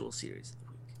the actual series of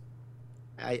the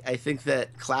week. I think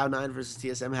that Cloud9 versus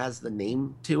TSM has the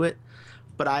name to it,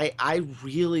 but I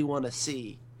really want to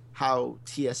see how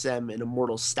TSM and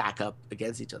Immortals stack up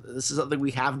against each other. This is something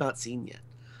we have not seen yet.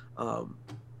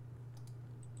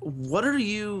 What are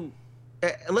you...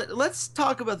 Let's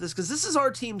talk about this, because this is our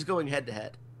teams going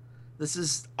head-to-head. This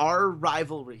is our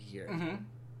rivalry here. Mm-hmm.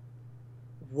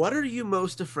 What are you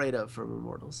most afraid of from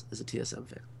Immortals as a TSM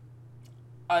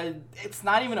fan? It's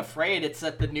not even afraid. It's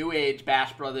that the new age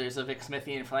Bash Brothers of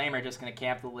Xmithie and Flame are just going to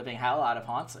camp the living hell out of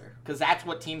Hauntzer. Because that's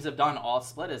what teams have done all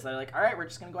split is they're like, all right, we're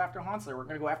just going to go after Hauntzer. We're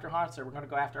going to go after Hauntzer. We're going to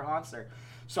go after Hauntzer.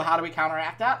 So how do we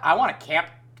counteract that? I want to camp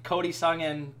Cody Sung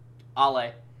and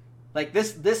Ale.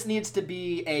 This needs to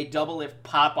be a Doublelift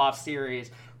pop-off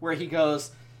series where he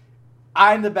goes,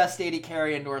 I'm the best AD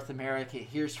carry in North America.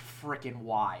 Here's freaking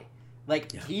why.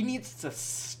 He needs to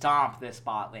stomp this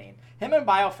bot lane. Him and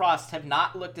Biofrost have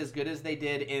not looked as good as they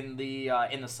did in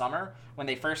the summer when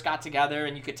they first got together,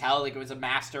 and you could tell it was a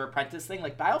master apprentice thing.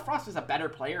 Biofrost is a better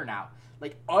player now.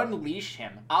 Unleash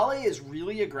him. Ale is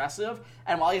really aggressive,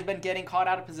 and while he's been getting caught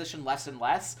out of position less and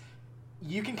less,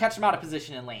 you can catch him out of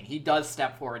position in lane. He does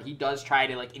step forward. He does try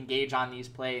to engage on these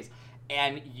plays,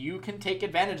 and you can take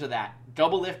advantage of that.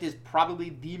 Doublelift is probably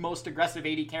the most aggressive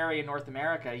AD carry in North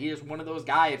America. He is one of those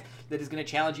guys that is going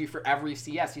to challenge you for every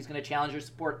CS. He's going to challenge your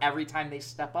support every time they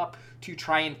step up to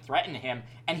try and threaten him.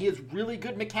 And he is really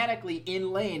good mechanically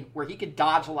in lane where he can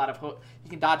dodge a lot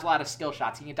of skill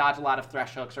shots. He can dodge a lot of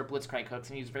thresh hooks or blitzcrank hooks.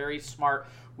 And he's very smart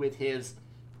with his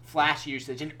flash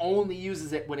usage and only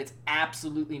uses it when it's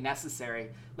absolutely necessary.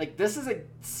 This is a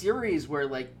series where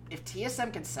if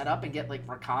TSM can set up and get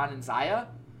Rakan and Xayah,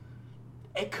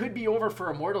 it could be over for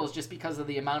Immortals just because of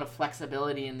the amount of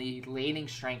flexibility and the laning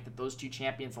strength that those two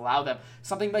champions allow them.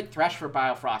 Something like Thresh for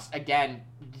Biofrost, again,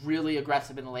 really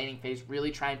aggressive in the laning phase,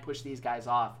 really try and push these guys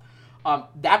off.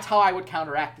 That's how I would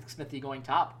counteract Xmithie going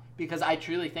top, because I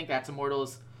truly think that's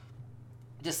Immortals'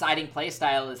 deciding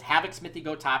playstyle is have Xmithie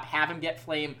go top, have him get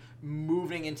Flame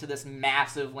moving into this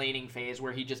massive laning phase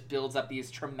where he just builds up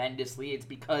these tremendous leads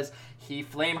because he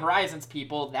Flame Horizons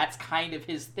people. That's kind of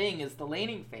his thing, is the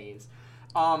laning phase.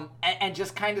 And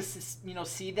just kind of,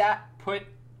 see that, put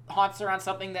Hauntzer on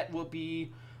something that will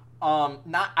be, I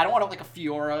don't want a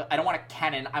Fiora, I don't want a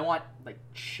Kennen, I want,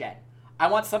 Shen. I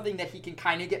want something that he can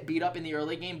kind of get beat up in the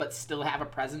early game, but still have a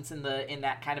presence in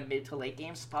that kind of mid to late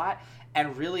game spot,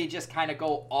 and really just kind of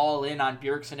go all in on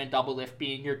Bjergsen and Doublelift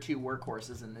being your two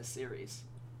workhorses in this series.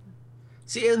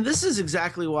 See, and this is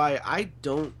exactly why I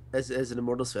don't, as an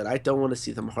Immortals fan, I don't want to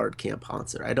see them hard camp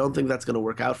Hauntzer. I don't think that's going to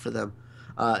work out for them.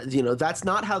 That's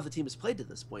not how the team has played to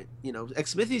this point.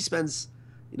 Xmithie spends,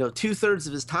 2/3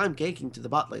 of his time ganking to the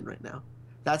bot lane right now.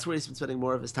 That's where he's been spending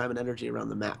more of his time and energy around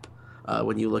the map.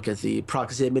 When you look at the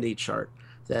proximity chart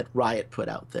that Riot put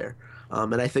out there.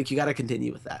 And I think you got to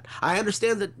continue with that. I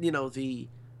understand that, the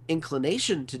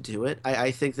inclination to do it. I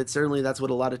think that certainly that's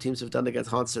what a lot of teams have done against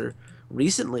Hauntzer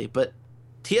recently, but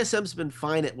TSM's been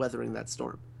fine at weathering that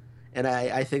storm. And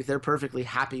I think they're perfectly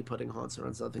happy putting Hauntzer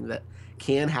on something that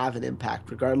can have an impact,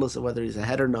 regardless of whether he's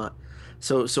ahead or not.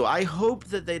 So I hope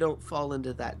that they don't fall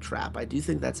into that trap. I do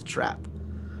think that's a trap.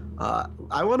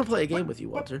 I want to play a game with you,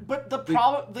 Walter. But the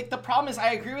problem is,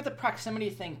 I agree with the proximity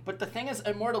thing. But the thing is,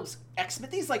 Immortals,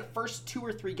 Xmithie's like first 2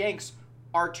 or 3 ganks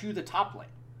are to the top lane.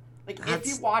 Like if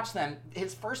you watch them,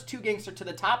 his first 2 ganks are to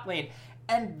the top lane,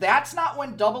 and that's not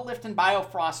when Doublelift and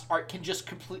Biofrost can just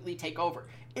completely take over.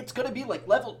 It's gonna be like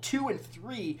level 2 and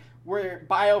 3 where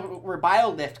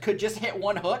Biolift could just hit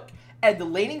one hook. And the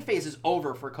laning phase is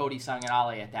over for Cody Sung and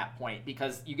Ale at that point,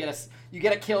 because you get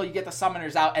a kill, you get the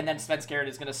summoners out, and then Svenskeren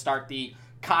is going to start the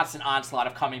constant onslaught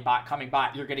of coming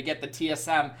bot. You're going to get the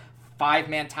TSM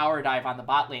 5-man tower dive on the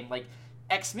bot lane. Like,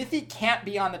 Xmithie can't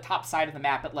be on the top side of the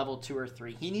map at level 2 or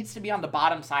 3. He needs to be on the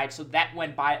bottom side so that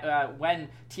when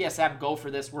TSM go for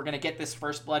this, we're going to get this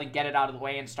first blood and get it out of the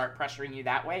way and start pressuring you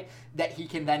that way, that he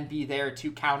can then be there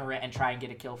to counter it and try and get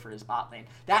a kill for his bot lane.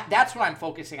 That's what I'm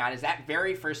focusing on, is that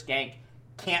very first gank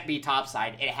can't be top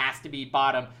side. It has to be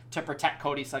bottom to protect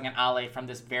Cody Sung and Ale from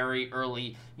this very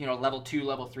early, level 2,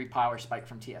 level 3 power spike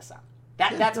from TSM.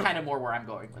 That's kind of more where I'm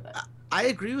going with it. I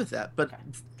agree with that, but okay.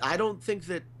 I don't think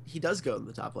that he does go in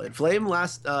the top lane. Flame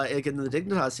last in the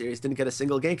Dignitas series didn't get a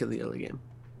single gank in the early game.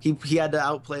 He had to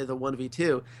outplay the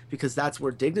 1v2 because that's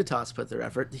where Dignitas put their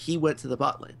effort. He went to the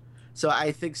bot lane. So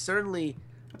I think certainly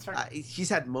he's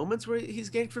had moments where he's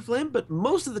ganked for Flame, but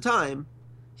most of the time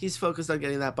he's focused on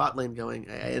getting that bot lane going,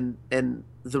 and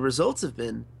the results have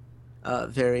been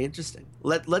very interesting.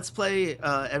 Let's play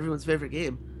everyone's favorite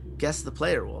game, Guess the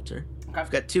Player, Walter. Okay. I've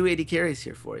got 280 carries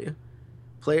here for you.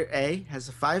 Player A has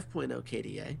a 5.0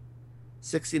 KDA,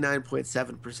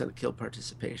 69.7% kill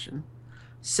participation,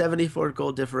 74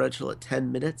 gold differential at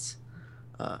 10 minutes,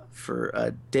 for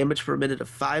a damage per minute of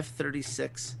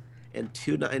 536 and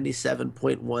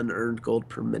 297.1 earned gold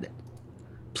per minute.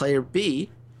 Player B,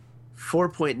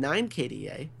 4.9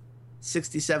 KDA,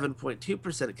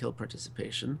 67.2% kill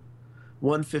participation,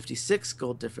 156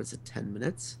 gold difference at 10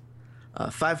 minutes,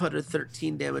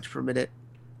 513 damage per minute,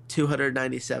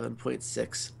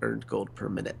 297.6 earned gold per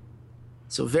minute.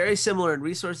 So very similar in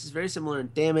resources, very similar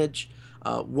in damage.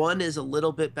 One is a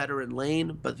little bit better in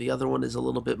lane, but the other one is a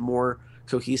little bit more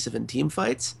cohesive in team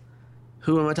fights.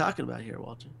 Who am I talking about here,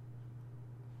 Walter?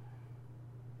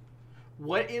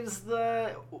 Which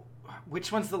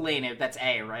one's the lane? That's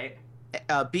A, right?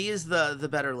 B is the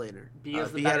better laner. B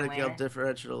is the B better had a guild laner?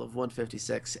 differential of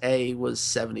 156. A was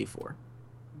 74.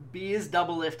 B is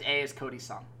Doublelift, A is Cody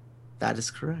Sung. That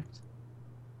is correct.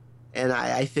 And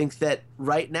I think that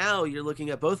right now you're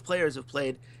looking at both players have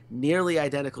played nearly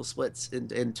identical splits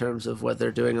in terms of what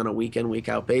they're doing on a week in, week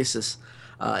out basis.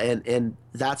 And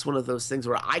that's one of those things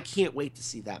where I can't wait to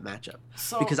see that matchup.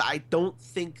 Because I don't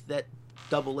think that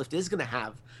Doublelift is going to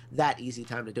have that easy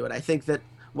time to do it. I think that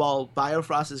while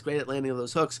Biofrost is great at landing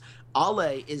those hooks,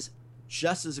 Ale is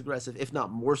just as aggressive, if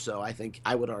not more so,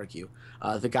 I would argue.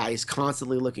 The guy is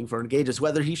constantly looking for engages,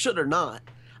 whether he should or not.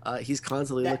 He's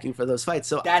constantly looking for those fights.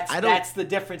 So that's the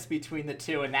difference between the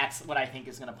two, and that's what I think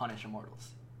is going to punish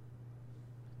Immortals.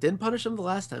 Didn't punish them the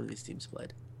last time these teams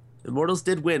played. Immortals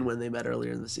did win when they met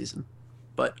earlier in the season,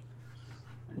 but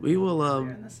we will.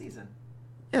 Earlier in the season.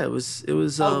 Yeah, it was.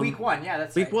 Week 1. Yeah,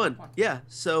 that's week right. one. Yeah,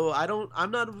 so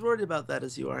I'm not as worried about that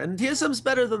as you are. And TSM's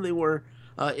better than they were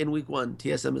in week 1.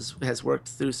 TSM has worked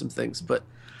through some things, but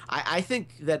I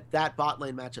think that bot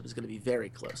lane matchup is going to be very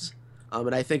close.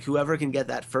 And I think whoever can get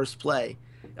that first play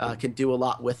can do a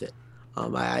lot with it.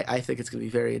 I think it's going to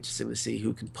be very interesting to see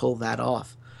who can pull that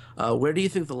off. Where do you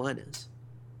think the line is?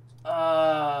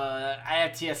 I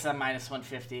have TSM minus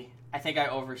 150. I think I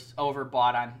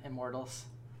overbought on Immortals.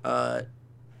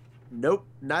 Nope.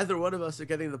 Neither one of us are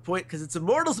getting the point because it's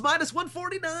Immortals minus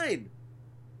 149.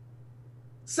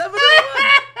 7-1.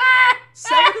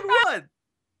 7-1.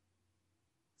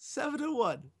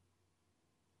 7-1.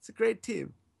 It's a great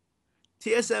team.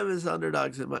 TSM is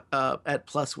underdogs at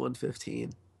plus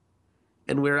 115,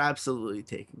 and we're absolutely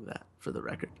taking that for the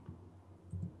record.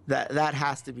 That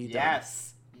has to be done.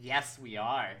 Yes, we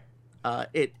are.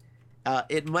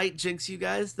 It might jinx you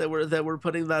guys that we're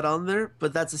putting that on there,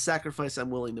 but that's a sacrifice I'm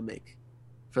willing to make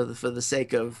for the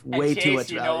sake of way too much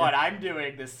value. You know what I'm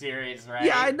doing this series, right?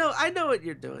 Yeah, I know what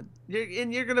you're doing.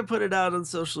 You're gonna put it out on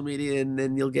social media, and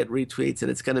then you'll get retweets, and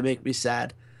it's gonna make me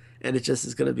sad, and it just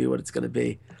is gonna be what it's gonna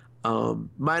be.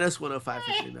 Minus 105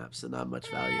 for 3 maps, so not much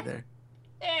value there.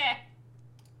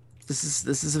 This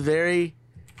is a very.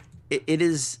 It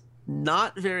is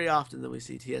not very often that we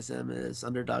see TSM as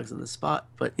underdogs in the spot,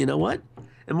 but you know what?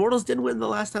 Immortals didn't win the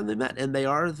last time they met, and they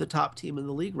are the top team in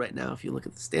the league right now if you look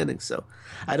at the standings. So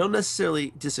I don't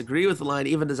necessarily disagree with the line,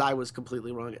 even as I was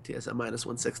completely wrong at TSM minus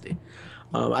 160.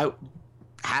 I'm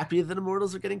happy that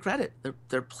Immortals are getting credit.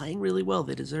 They're playing really well.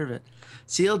 They deserve it.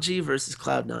 CLG versus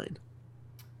Cloud9.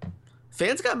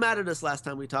 Fans got mad at us last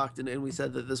time we talked, and we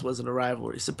said that this wasn't a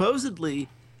rivalry. Supposedly,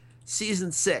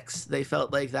 Season 6, they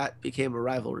felt like that became a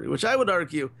rivalry, which I would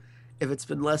argue, if it's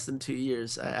been less than 2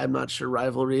 years, I'm not sure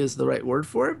rivalry is the right word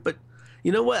for it. But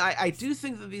you know what? I do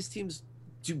think that these teams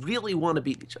do really want to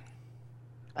beat each other.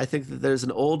 I think that there's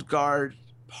an old guard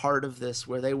part of this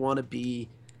where they want to be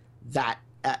that,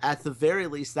 at the very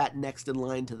least, that next in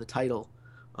line to the title.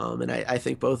 And I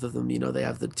think both of them, they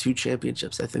have the 2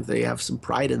 championships. I think they have some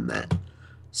pride in that.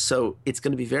 So it's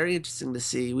going to be very interesting to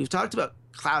see. We've talked about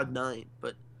Cloud9,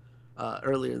 but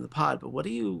earlier in the pod. But what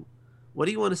do you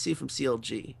want to see from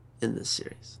CLG in this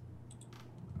series?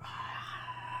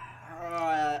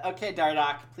 Okay,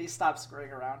 Dardoch, please stop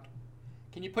screwing around.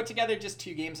 Can you put together just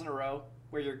 2 games in a row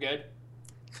where you're good?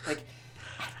 Like,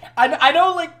 I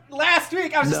know, like, last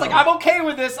week I was just like, I'm okay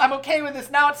with this.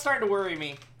 Now it's starting to worry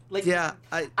me. Like, yeah,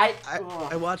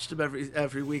 I watched him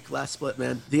every week last split,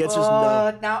 man. The answer is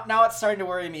no. Now it's starting to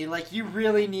worry me. Like, you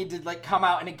really need to come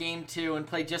out in a game 2 and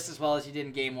play just as well as you did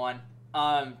in game 1.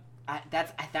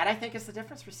 That I think is the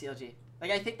difference for CLG.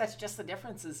 Like, I think that's just the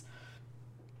difference. Is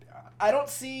I don't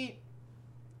see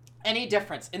any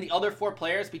difference in the other 4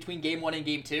 players between game 1 and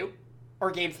game 2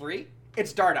 or game 3.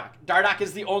 It's Dardoch. Dardoch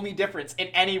is the only difference in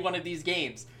any one of these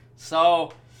games.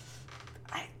 So,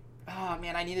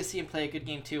 I need to see him play a good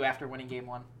game 2 after winning game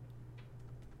 1.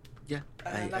 Yeah.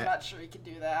 I'm not sure he can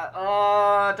do that.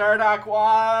 Oh, Dardoch,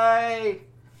 why?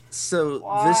 So,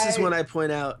 Why? This is when I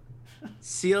point out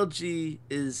CLG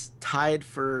is tied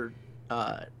for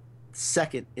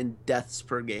second in deaths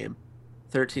per game,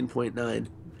 13.9.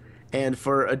 And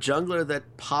for a jungler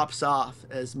that pops off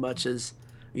as much as,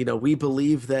 we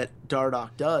believe that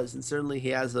Dardoch does, and certainly he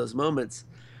has those moments,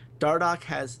 Dardoch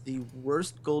has the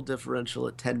worst goal differential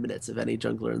at 10 minutes of any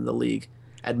jungler in the league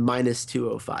at minus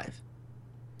 205.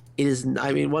 It is,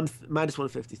 minus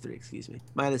 153, excuse me.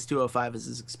 Minus 205 is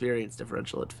his experience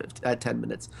differential at 10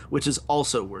 minutes, which is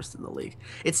also worse than the league.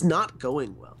 It's not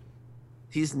going well.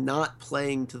 He's not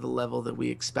playing to the level that we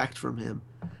expect from him.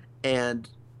 And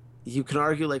you can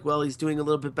argue, he's doing a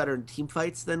little bit better in team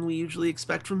fights than we usually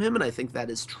expect from him, and I think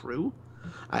that is true.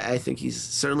 I think he's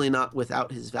certainly not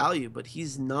without his value, but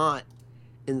he's not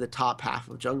in the top half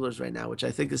of junglers right now, which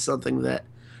I think is something that,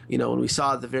 when we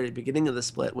saw at the very beginning of the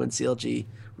split, when CLG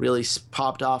really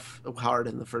popped off hard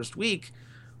in the first week,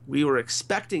 we were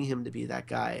expecting him to be that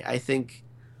guy. I think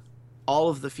all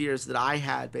of the fears that I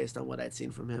had based on what I'd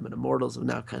seen from him in Immortals have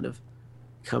now kind of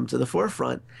come to the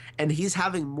forefront, and he's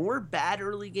having more bad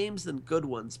early games than good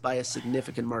ones by a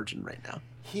significant margin right now.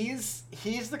 He's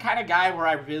the kind of guy where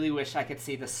I really wish I could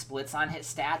see the splits on his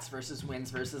stats versus wins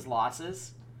versus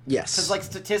losses. Yes. Because,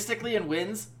 statistically in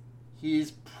wins,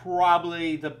 he's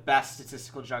probably the best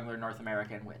statistical jungler in North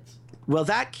America in wins. Well,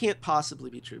 that can't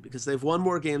possibly be true because they've won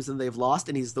more games than they've lost,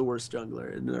 and he's the worst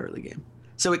jungler in an early game.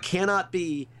 So it cannot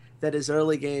be that his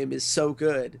early game is so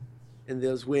good in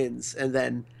those wins, and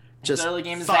then just early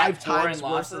game is 5 that times poor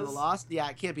in worse than the losses? loss. Yeah,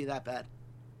 it can't be that bad.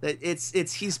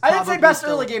 He's I probably didn't say best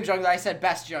still, early game jungler. I said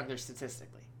best jungler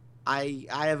statistically. I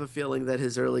have a feeling that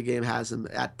his early game has him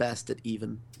at best at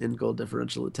even in goal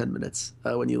differential at 10 minutes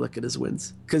when you look at his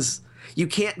wins, because you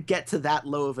can't get to that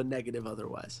low of a negative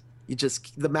otherwise.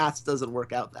 The maths doesn't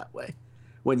work out that way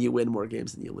when you win more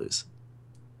games than you lose.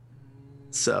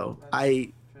 So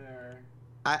I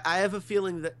have a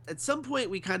feeling that at some point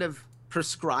we kind of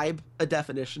prescribe a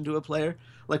definition to a player.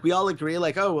 We all agree,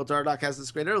 Dardoch has this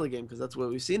great early game because that's what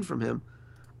we've seen from him.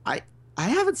 I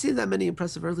haven't seen that many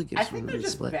impressive early games from him. I think they're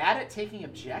just bad at taking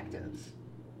objectives.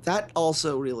 That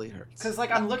also really hurts. Because,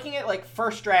 I'm looking at,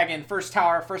 first dragon, first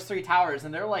tower, first 3 towers,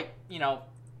 and they're,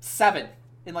 7th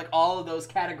in, all of those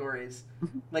categories.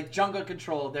 Jungle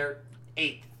control, they're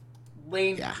 8th.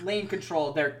 Lane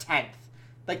control, they're 10th.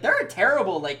 They're a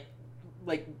terrible,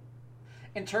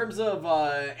 in terms of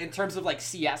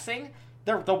CSing,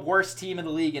 they're the worst team in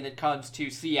the league when it comes to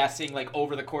CSing,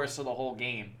 over the course of the whole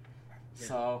game. Yeah.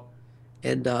 So...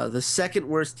 And the second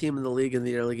worst team in the league in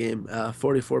the early game,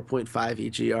 44.5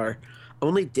 EGR.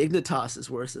 Only Dignitas is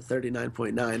worse at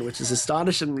 39.9, which is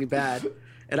astonishingly bad.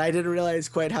 And I didn't realize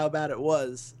quite how bad it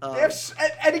was.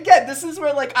 And again, this is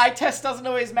where eye test doesn't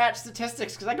always match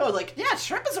statistics, because I go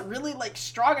Shrimp is a really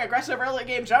strong, aggressive early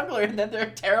game jungler, and then they're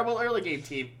a terrible early game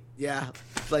team. Yeah,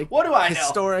 what do I know?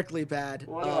 Historically bad.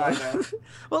 What do I know?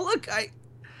 Well, look,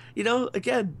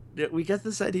 Again, we get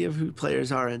this idea of who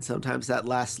players are, and sometimes that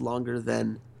lasts longer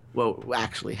than what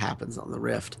actually happens on the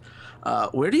Rift.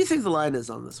 Where do you think the line is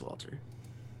on this, Walter?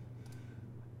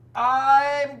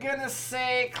 I'm gonna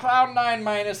say Cloud9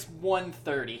 minus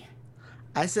 130.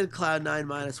 I said Cloud9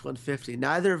 minus 150.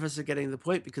 Neither of us are getting the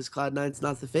point because Cloud9's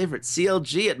not the favorite.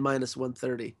 CLG at minus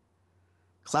 130.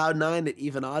 Cloud9 at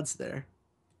even odds there.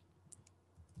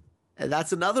 And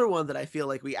that's another one that I feel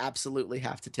like we absolutely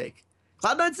have to take.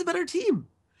 Cloud9's the better team.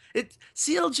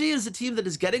 CLG is a team that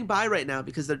is getting by right now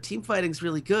because their team fighting's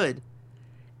really good.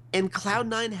 And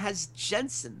Cloud9 has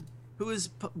Jensen, who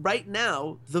is right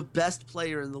now the best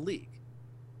player in the league.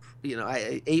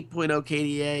 8.0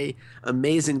 KDA,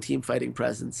 amazing team fighting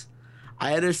presence.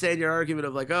 I understand your argument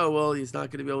of like, oh, well, he's not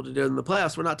going to be able to do it in the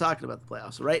playoffs. We're not talking about the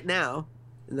playoffs. Right now,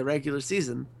 in the regular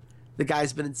season, the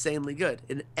guy's been insanely good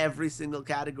in every single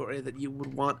category that you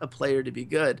would want a player to be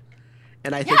good.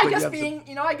 And I think I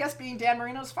guess being Dan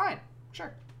Marino's fine.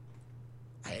 Sure.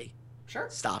 Hey. Sure.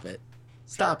 Stop it.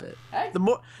 Stop it. Hey. You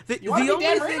want to be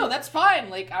Dan Marino, that's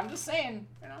fine. Like, I'm just saying,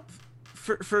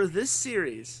 For this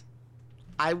series,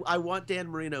 I want Dan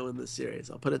Marino in this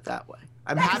series. I'll put it that way.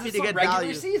 I'm happy to get regular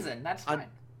value. Season. That's fine.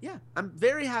 I'm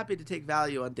very happy to take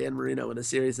value on Dan Marino in a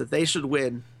series that they should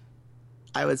win.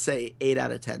 I would say 8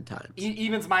 out of 10 times.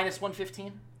 Even's minus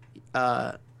 115.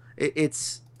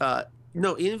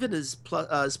 No, even is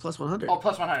plus 100. Oh,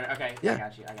 plus 100. Okay, yeah. I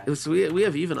got you. So we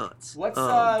have even odds.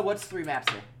 What's 3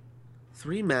 maps here?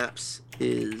 3 maps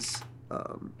is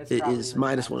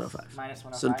minus 105. Minus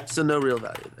 105. So no real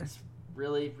value there. It's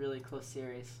really, really close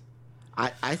series.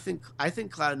 I think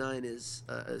Cloud9 is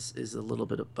a little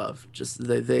bit above. Just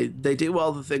they do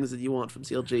all the things that you want from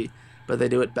CLG, but they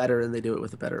do it better and they do it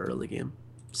with a better early game.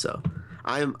 So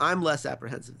I'm less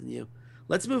apprehensive than you.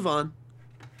 Let's move on.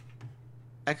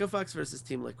 Echo Fox versus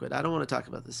Team Liquid. I don't want to talk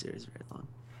about this series very long.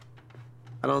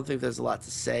 I don't think there's a lot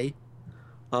to say.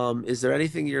 Is there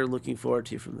anything you're looking forward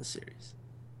to from this series?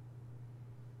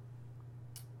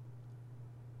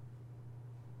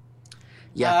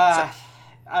 Yeah.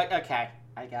 Okay,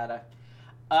 I gotta.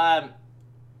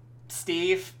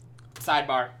 Steve,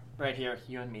 sidebar right here,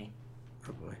 you and me.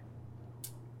 Oh boy.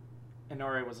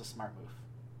 Inori was a smart move.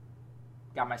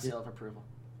 Got my seal of approval.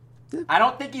 Yeah. I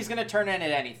don't think he's gonna turn into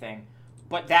anything,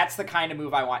 but that's the kind of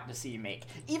move I want to see you make.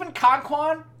 Even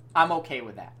Conquan, I'm okay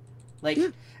with that. Like,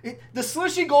 the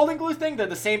Slushy Golden Glue thing, they're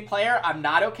the same player. I'm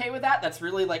not okay with that. That's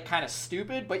really, like, kind of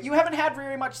stupid. But you haven't had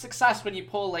very much success when you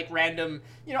pull, like, random...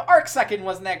 Arcsecond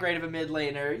wasn't that great of a mid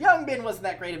laner. Youngbin wasn't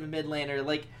that great of a mid laner.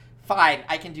 Like, fine,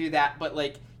 I can do that. But,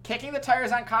 like, kicking the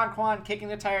tires on Conquan, kicking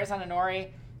the tires on Inori,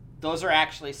 those are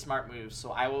actually smart moves. So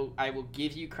I will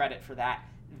give you credit for that.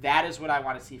 That is what I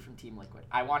want to see from Team Liquid.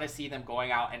 I want to see them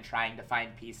going out and trying to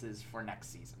find pieces for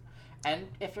next season. And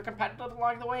if you're competitive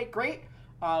along the way, great.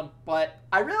 But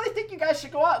I really think you guys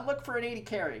should go out and look for an 80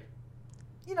 carry.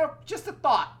 Just a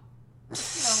thought.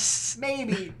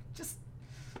 Maybe. Just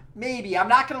maybe. I'm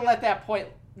not going to let that point,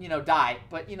 die.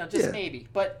 But, maybe.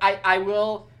 But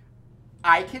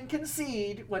I can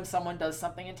concede when someone does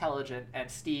something intelligent. And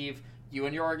Steve, you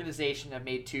and your organization have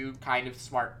made 2 kind of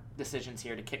smart decisions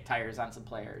here to kick tires on some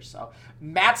players. So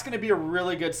Matt's going to be a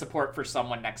really good support for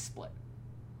someone next split.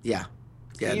 Yeah.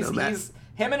 Yeah, Matt.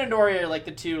 Him and Inori are like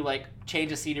the 2 like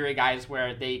change of scenery guys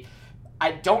where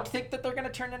I don't think that they're going to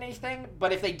turn into anything,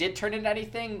 but if they did turn into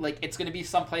anything, like it's going to be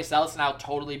someplace else, and I'll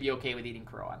totally be okay with eating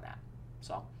crow on that.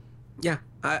 So, yeah,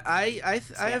 I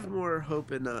have more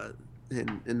hope in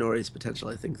Inori's potential,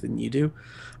 I think, than you do.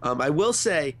 I will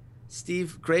say,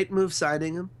 Steve, great move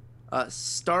signing him.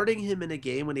 Starting him in a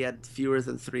game when he had fewer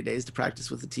than 3 days to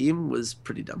practice with the team was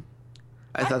pretty dumb.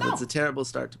 I thought that's a terrible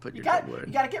start to put your jungler in.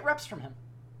 You got to get reps from him.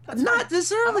 That's not fine.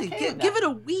 This early. Okay Give it a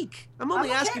week. I'm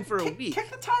only asking for a week. Kick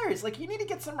the tires. Like, you need to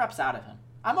get some reps out of him.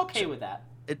 I'm okay with that.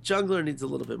 Jungler needs a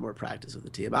little bit more practice with the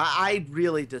team. I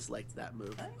really disliked that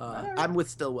move. I'm with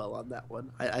Stillwell on that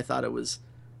one. I thought it was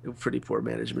pretty poor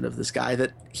management of this guy.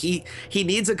 That he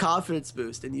needs a confidence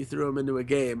boost, and you threw him into a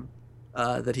game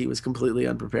that he was completely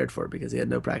unprepared for because he had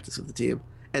no practice with the team,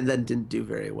 and then didn't do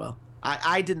very well.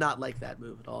 I did not like that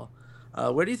move at all.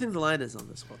 Where do you think the line is on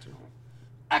this, Walter?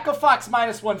 Echo Fox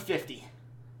minus 150.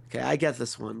 Okay, I get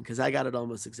this one because I got it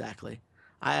almost exactly.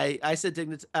 I said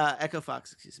Echo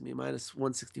Fox, minus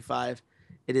 165.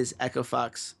 It is Echo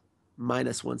Fox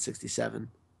minus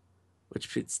 167,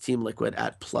 which puts Team Liquid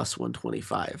at plus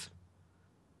 125.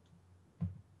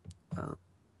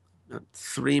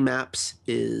 3 maps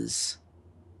is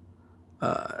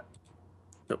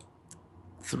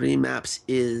 3 maps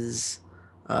is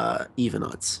even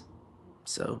odds,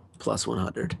 so plus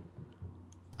 100.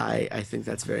 I think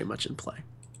that's very much in play.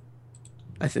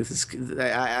 I think this.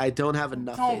 I don't have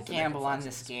enough. Don't faith in gamble Echo on Fox.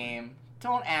 this game.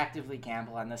 Don't actively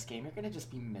gamble on this game. You're gonna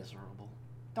just be miserable.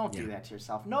 Don't do that to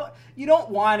yourself. No, you don't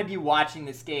want to be watching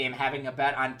this game having a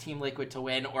bet on Team Liquid to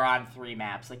win or on 3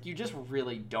 maps. Like, you just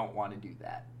really don't want to do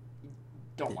that. You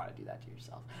don't want to do that to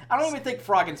yourself. I don't even think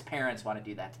Froggen's parents want to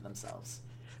do that to themselves.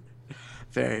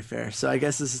 Very fair. So I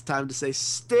guess this is time to say,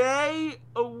 stay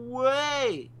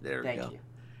away. There we go. Thank you.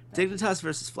 Dignitas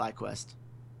versus FlyQuest.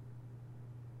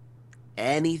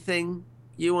 Anything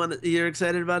you're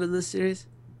excited about in this series?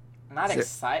 I'm not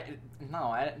excited.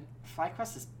 No,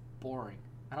 FlyQuest is boring.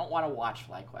 I don't want to watch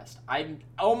FlyQuest. I'm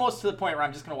almost to the point where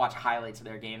I'm just going to watch highlights of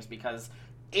their games because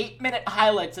 8-minute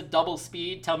highlights at double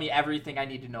speed tell me everything I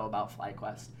need to know about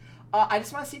FlyQuest. I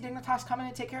just want to see Dignitas come in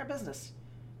and take care of business.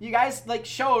 You guys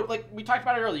showed, we talked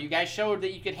about it earlier, you guys showed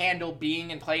that you could handle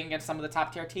being and playing against some of the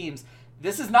top tier teams.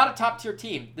 This is not a top tier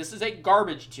team. This is a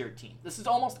garbage tier team. This is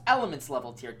almost Elements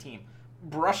level tier team.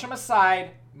 Brush them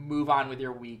aside, move on with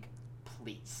your week,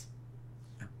 please.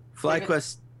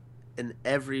 FlyQuest, in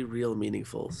every real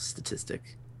meaningful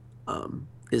statistic,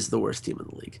 is the worst team in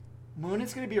the league. Moon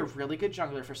is going to be a really good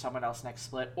jungler for someone else next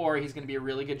split, or he's going to be a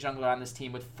really good jungler on this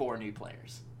team with 4 new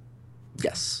players.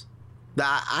 Yes.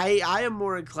 I am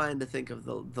more inclined to think of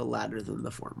the latter than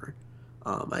the former.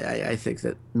 I think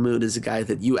that Moon is a guy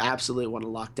that you absolutely want to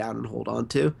lock down and hold on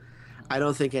to. I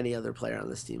don't think any other player on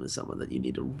this team is someone that you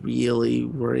need to really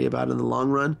worry about in the long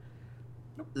run.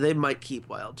 They might keep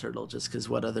Wild Turtle just because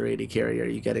what other AD carry are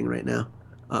you getting right now?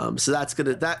 So that's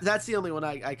the only one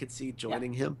I could see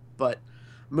joining him. But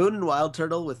Moon and Wild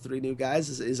Turtle with 3 new guys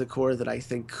is a core that I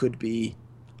think could be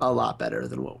a lot better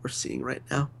than what we're seeing right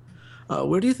now.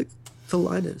 Where do you think the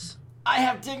line is? I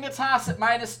have Dignitas at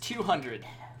 -200.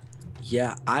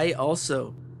 Yeah, I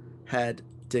also had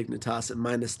Dignitas at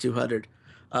 -200.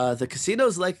 The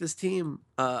casinos like this team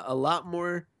a lot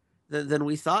more than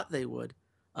we thought they would.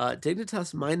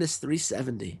 Dignitas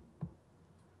 -370.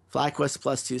 FlyQuest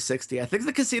 +260. I think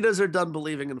the casinos are done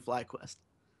believing in FlyQuest.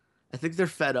 I think they're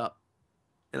fed up.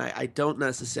 And I don't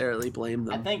necessarily blame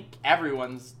them. I think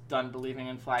everyone's done believing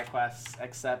in FlyQuest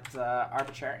except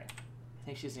Arbitrarian. I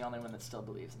think she's the only one that still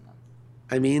believes in them.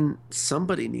 I mean,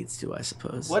 somebody needs to, I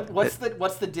suppose. What's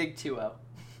the Dig 2-0?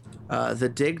 The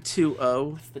Dig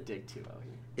 2-0 What's the Dig 2-0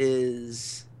 here?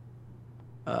 is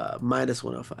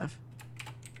 -105.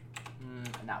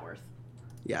 Not worth.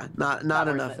 Yeah, not worth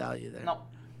enough it. value there. Nope.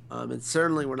 And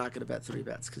certainly we're not going to bet 3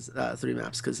 maps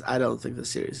because I don't think the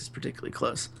series is particularly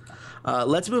close.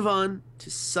 Let's move on to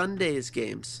Sunday's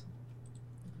games.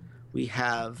 We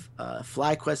have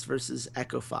FlyQuest versus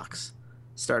Echo Fox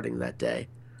starting that day.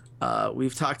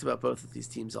 We've talked about both of these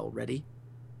teams already,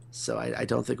 so I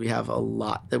don't think we have a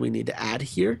lot that we need to add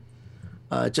here.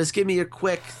 Just give me your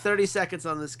quick 30 seconds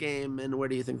on this game, and where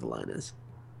do you think the line is?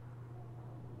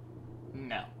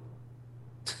 No.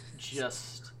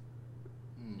 Just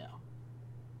no.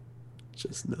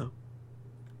 Just no.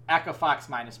 Echo Fox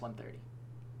 -130.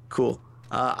 Cool.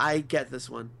 I get this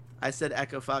one. I said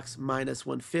Echo Fox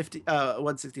 -150,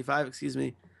 165, excuse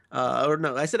me. Or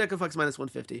no, I said Echo Fox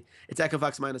 -150. It's Echo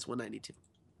Fox -192.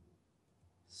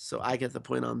 So I get the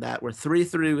point on that. We're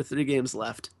 3-3 with 3 games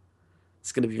left.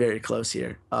 It's going to be very close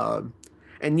here.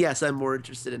 And yes, I'm more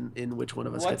interested in which one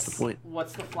of us gets the point.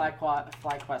 What's the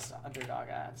FlyQuest underdog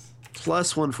odds?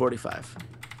 +145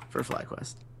 for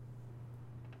FlyQuest.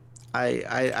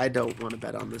 I don't want to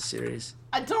bet on this series.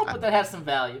 I don't, but that has some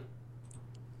value.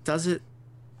 Does it?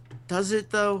 Does it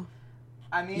though?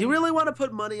 I mean, You really want to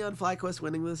put money on FlyQuest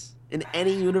winning this in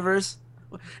any universe?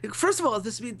 First of all,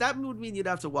 that would mean you'd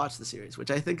have to watch the series,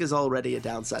 which I think is already a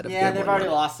downside of yeah, they've gambling already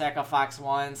on it. lost to Echo Fox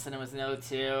once, and it was an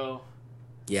 0-2.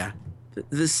 Yeah, I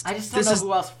just don't know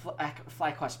who else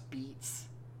FlyQuest beats.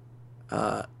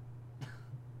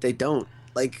 They don't.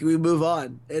 Like, we move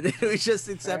on, and we just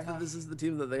accept that enough. this is the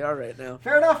team that they are right now.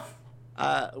 Fair enough.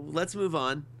 Let's move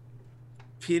on.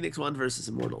 Phoenix One versus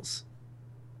Immortals.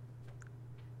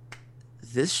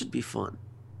 This should be fun.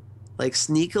 Like,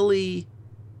 sneakily,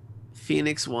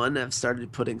 Phoenix One have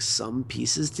started putting some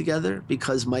pieces together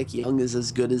because Mike Young is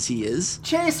as good as he is.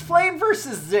 Chase, Flame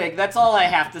versus Zig. That's all I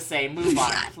have to say. Move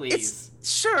on, please.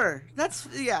 Sure,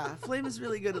 Flame is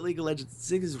really good at League of Legends.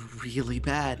 Zig is really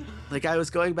bad. Like, I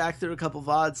was going back through a couple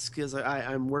VODs because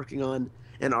I'm working on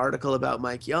an article about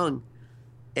Mike Young,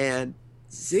 and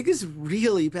Zig is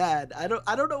really bad. I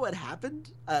don't know what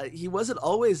happened. He wasn't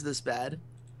always this bad,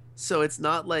 so it's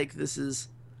not like this is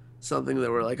something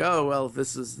that we're like, oh well,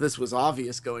 this was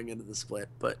obvious going into the split.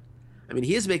 But I mean,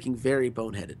 he is making very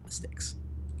boneheaded mistakes.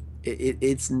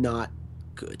 It's not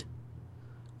good.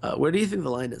 Where do you think the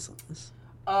line is on this?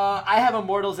 I have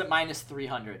Immortals at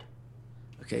 -300.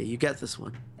 Okay, you get this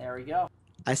one. There we go.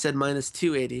 I said minus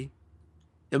 280.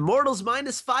 Immortals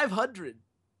minus 500.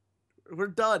 We're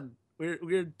done.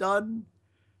 We're done.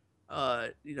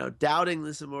 Doubting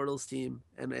this Immortals team,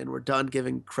 and we're done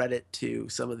giving credit to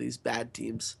some of these bad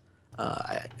teams,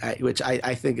 which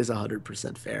I think is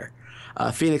 100% fair.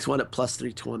 Phoenix won at plus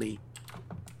 320.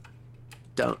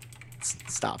 Don't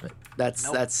stop it.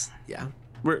 That's yeah.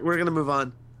 We're gonna move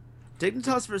on.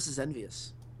 Dignitas versus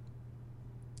Envious.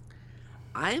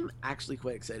 I'm actually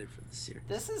quite excited for this series.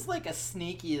 This is like a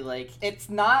sneaky, it's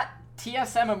not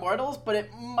TSM Immortals, but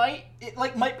it might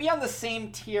be on the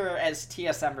same tier as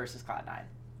TSM versus Cloud9.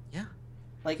 Yeah.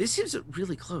 These teams are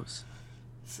really close.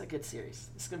 It's a good series.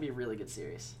 It's gonna be a really good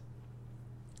series.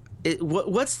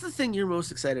 What's the thing you're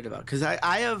most excited about? Because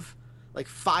I have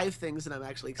 5 things that I'm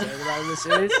actually excited about in this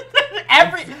series.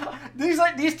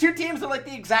 These two teams are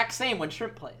the exact same when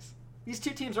Shrimp plays. These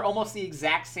two teams are almost the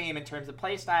exact same in terms of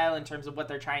play style, in terms of what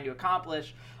they're trying to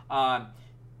accomplish.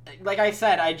 Like I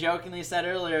said, I jokingly said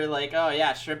earlier, oh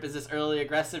yeah, Shrimp is this early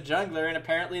aggressive jungler, and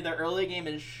apparently their early game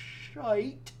is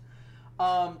shite.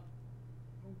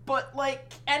 But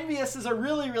Envious is a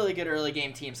really, really good early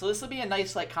game team, so this will be a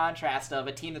nice contrast of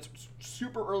a team that's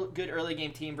super good early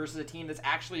game team versus a team that's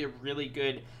actually a really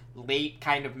good late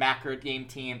kind of macro game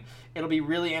team. It'll be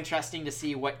really interesting to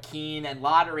see what Keen and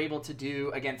Lot are able to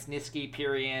do against Niski,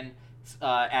 Pyrian,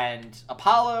 and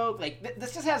Apollo.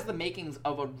 This just has the makings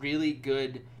of a really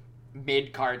good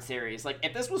mid-card series.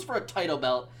 If this was for a title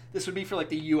belt, this would be for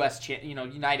the US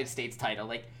United States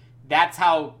title. That's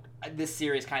how this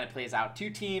series kind of plays out.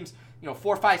 Two teams,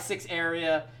 4, 5, 6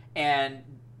 area, and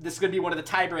this is going to be one of the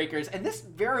tiebreakers, and this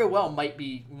very well might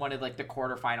be one of the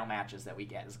quarterfinal matches that we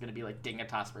get. It's going to be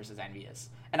Dignitas versus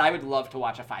Envious, and I would love to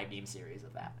watch a 5-game series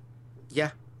of that. Yeah,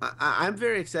 I'm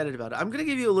very excited about it. I'm going to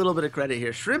give you a little bit of credit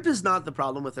here. Shrimp is not the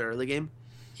problem with the early game.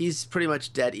 He's pretty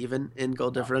much dead even in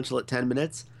goal differential at 10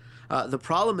 minutes. The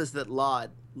problem is that Laud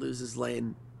loses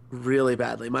lane really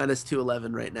badly, minus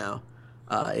 211 right now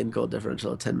in goal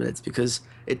differential at 10 minutes, because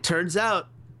it turns out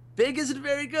Big isn't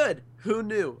very good. Who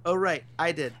knew? Oh, right.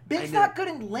 I did. Big's not good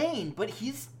in lane, but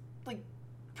he's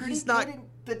pretty good in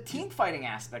the team fighting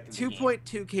aspect of the game.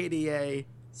 2.2 KDA,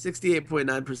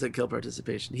 68.9% kill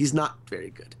participation. He's not very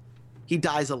good. He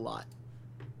dies a lot.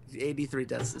 83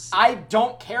 deaths this season. I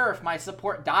don't care if my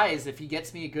support dies if he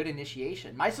gets me a good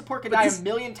initiation. My support could die a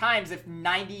million times if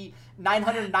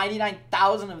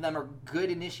 999,000 of them are good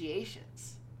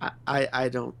initiations. I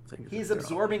don't think he's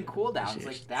absorbing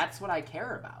cooldowns. That's what I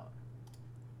care about.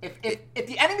 If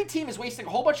the enemy team is wasting a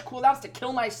whole bunch of cooldowns to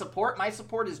kill my support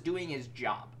is doing his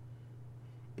job.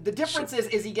 The difference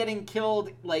is he getting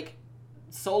killed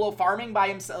solo farming by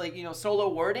himself, solo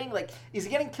warding? Is he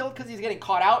getting killed because he's getting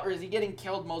caught out, or is he getting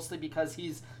killed mostly because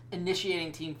he's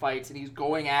initiating team fights and he's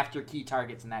going after key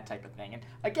targets and that type of thing? And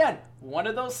again, one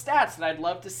of those stats that I'd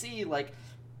love to see,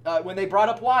 when they brought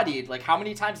up Wadid, how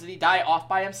many times did he die off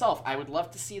by himself? I would love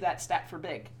to see that stat for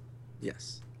Big.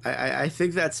 Yes, I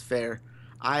think that's fair.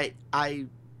 I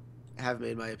have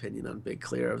made my opinion on Big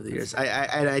clear over the years.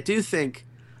 I do think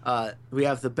we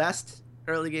have the best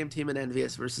early game team in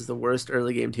Envious versus the worst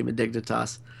early game team in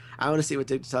Dignitas. I want to see what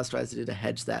Dignitas tries to do to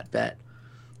hedge that bet.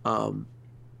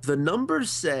 The numbers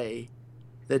say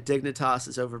that Dignitas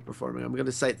is overperforming. I'm going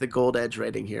to cite the Gold Edge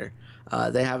rating here.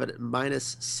 They have it at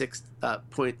minus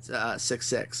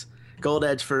 6.66. Gold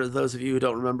Edge, for those of you who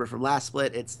don't remember from last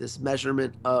split, it's this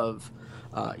measurement of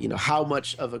how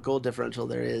much of a goal differential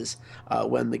there is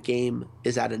when the game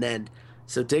is at an end.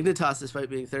 So Dignitas, despite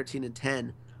being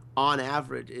 13-10, on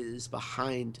average is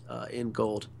behind in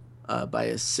gold by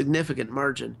a significant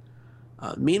margin.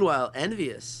 Meanwhile,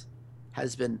 Envious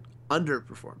has been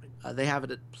underperforming. They have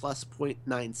it at plus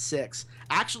 0.96,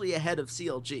 actually ahead of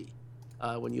CLG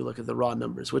when you look at the raw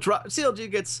numbers, which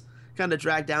CLG gets kind of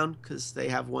dragged down because they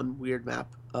have one weird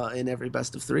map in every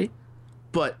best of 3.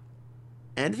 But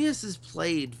Envious has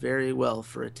played very well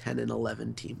for a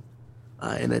 10-11 team.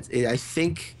 And I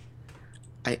think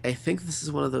this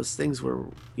is one of those things where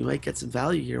you might get some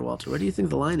value here, Walter. What do you think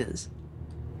the line is?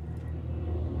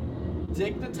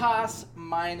 Dignitas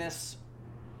minus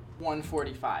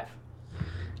 145.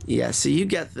 Yeah, so you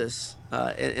get this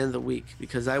in the week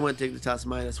because I went Dignitas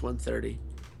minus 130.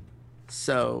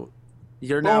 So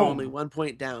you're now only 1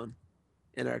 point down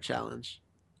in our challenge.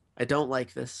 I don't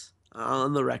like this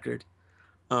on the record.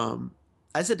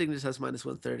 I said Dignitas minus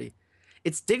 130.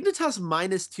 It's Dignitas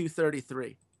minus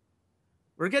 233.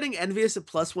 We're getting Envious at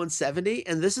plus 170,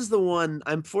 and this is the one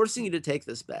I'm forcing you to take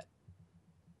this bet.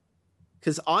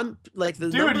 Because on the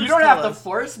dude, you don't have to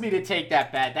force me to take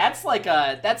that bet. That's like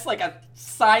a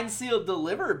sign, seal,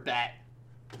 deliver bet.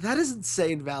 That is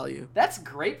insane value. That's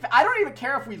great. I don't even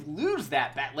care if we lose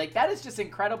that bet. Like, that is just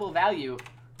incredible value.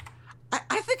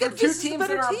 I think For Envious two is a teams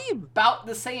better that are team. about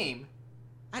the same.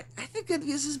 I think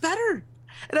Envious is better.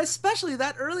 And especially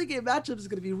that early game matchup is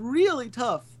going to be really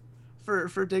tough for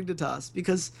Dignitas,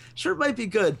 because sure, it might be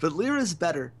good, but Lyra is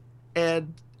better.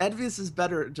 And Envious is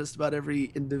better at just about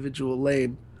every individual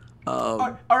lane.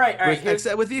 All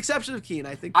right. With the exception of Keen,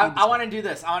 I think. I want to do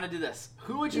this.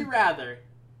 Who would you rather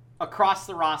across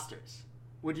the rosters?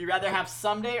 Would you rather have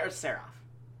Someday or Seraph?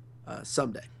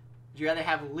 Someday. Would you rather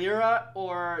have Lyra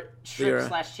or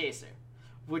Shrimp/Chaser?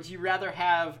 Would you rather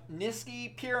have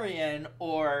Nisqy, Pyrian,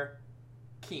 or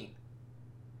Keen?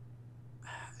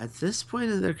 At this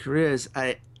point in their careers,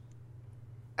 I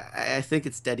think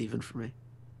it's dead even for me.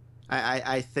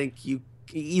 I think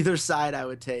either side I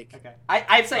would take. Okay.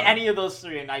 I'd say any of those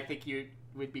three, and I think you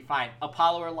would be fine.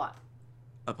 Apollo or Lot?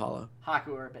 Apollo. Haku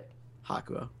or Bit?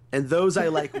 Hakuo. And those I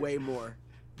like way more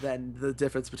than the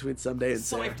difference between Someday and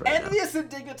So Seraph if right Envious and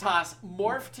Dignitas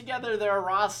morph together their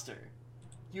roster,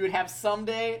 you would have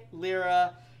Someday,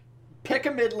 Lyra, pick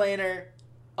a mid laner,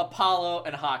 Apollo,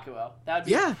 and Hakuo. That would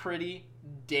be a pretty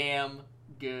damn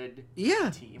good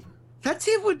team. That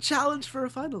team would challenge for a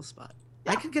final spot.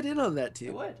 Yeah. I could get in on that team.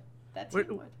 It would. That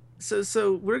team would.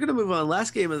 So we're gonna move on.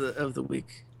 Last game of the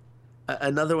week.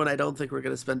 Another one I don't think we're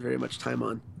gonna spend very much time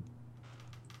on.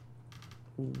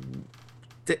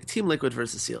 Team Liquid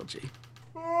versus CLG.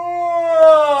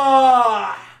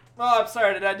 Oh, I'm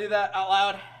sorry. Did I do that out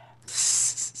loud?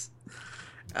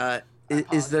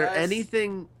 Is there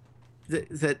anything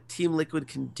that Team Liquid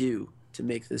can do to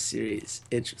make this series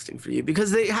interesting for you?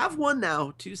 Because they have won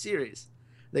now 2 series.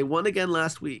 They won again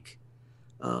last week.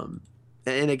 And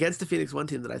against the Phoenix 1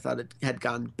 team that I thought it had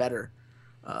gone better.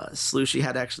 Slushy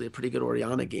had actually a pretty good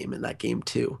Orianna game in that game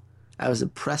too. I was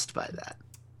impressed by that.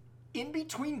 In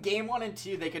between game 1 and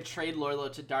 2, they could trade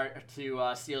Lorlo to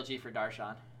CLG for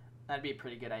Darshan. That'd be a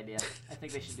pretty good idea. I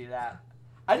think they should do that.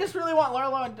 I just really want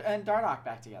Lorlo and Dardoch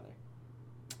back together.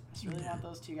 I just really want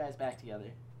those two guys back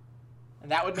together. And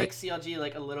that would make CLG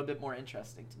like a little bit more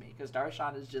interesting to me, because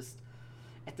Darshan is just,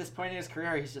 at this point in his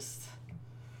career, he's just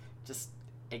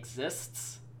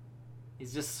exists.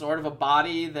 He's just sort of a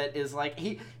body that is like,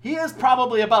 he is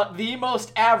probably about the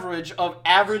most average of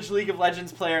average League of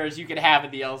Legends players you could have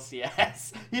in the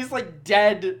LCS. He's like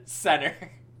dead center.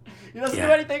 He doesn't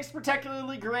do anything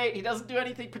particularly great. He doesn't do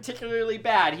anything particularly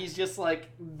bad. He's just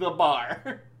like the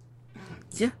bar.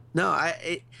 Yeah. No,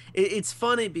 it's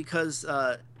funny because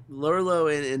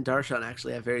Lorlo and Darshan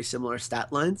actually have very similar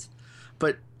stat lines,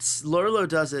 but Lorlo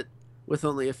does it with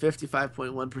only a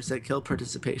 55.1% kill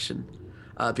participation.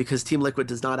 Because Team Liquid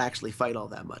does not actually fight all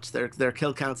that much. Their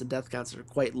kill counts and death counts are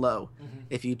quite low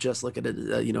if you just look at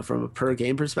it, from a per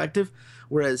game perspective.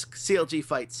 Whereas CLG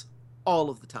fights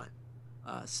all of the time.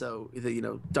 So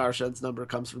Darshan's number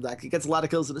comes from that. He gets a lot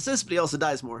of kills and assists, but he also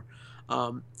dies more.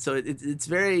 So it's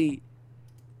very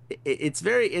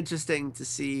interesting to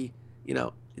see.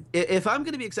 If I'm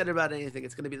going to be excited about anything,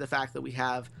 it's going to be the fact that we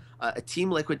have a Team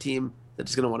Liquid team that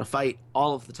is going to want to fight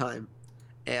all of the time.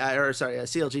 A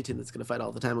CLG team that's going to fight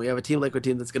all the time. We have a Team Liquid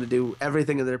team that's going to do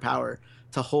everything in their power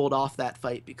to hold off that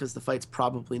fight, because the fight's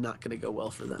probably not going to go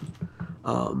well for them.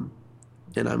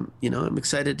 And I'm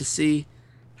excited to see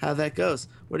how that goes.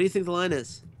 What do you think the line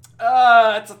is?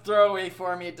 It's a throwaway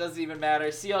for me. It doesn't even matter.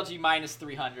 CLG minus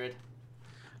 300.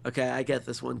 Okay, I get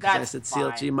this one because I said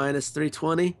CLG minus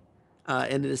 320,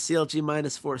 and it is CLG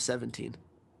minus 417.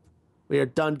 We are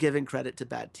done giving credit to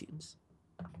bad teams.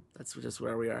 That's just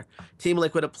where we are. Team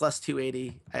Liquid at plus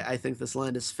 280. I think this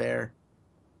line is fair.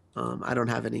 I don't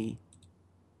have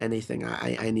anything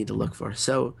I need to look for.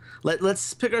 So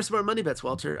let's pick our smart money bets,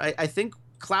 Walter. I think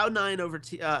Cloud9 over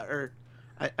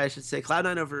I should say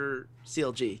Cloud9 over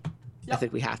CLG. Yep. I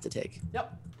think we have to take.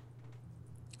 Yep.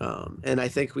 And I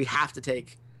think we have to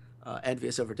take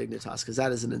Envious over Dignitas, because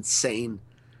that is an insane.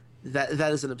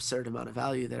 That is an absurd amount of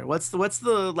value there. What's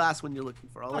the last one you're looking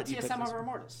for? I'll let you pick TSM this over one.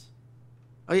 Immortals.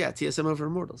 Oh yeah, TSM over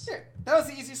Immortals. Here, that was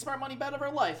the easiest smart money bet of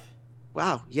our life.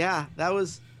 Wow, yeah, that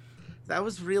was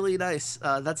really nice.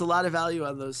 That's a lot of value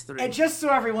on those 3. And just so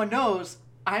everyone knows,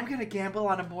 I'm gonna gamble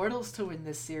on Immortals to win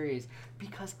this series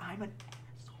because I'm an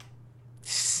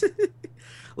asshole.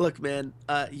 Look, man,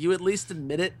 you at least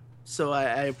admit it, so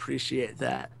I appreciate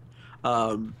that.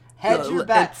 Hedge your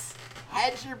bets.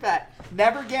 Hedge your bet.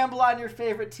 Never gamble on your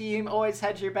favorite team. Always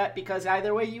hedge your bet, because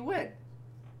either way you win.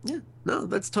 Yeah, no,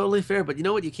 that's totally fair. But you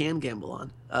know what you can gamble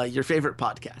on? Your favorite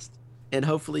podcast. And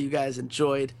hopefully you guys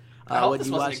enjoyed I hope this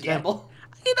wasn't a gamble.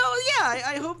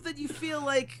 I hope that you feel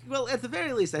like, well, at the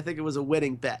very least, I think it was a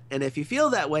winning bet. And if you feel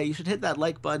that way, you should hit that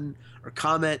like button or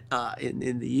comment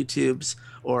in the YouTubes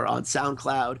or on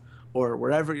SoundCloud or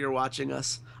wherever you're watching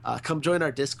us. Come join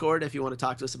our Discord if you want to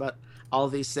talk to us about all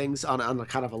of these things on a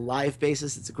kind of a live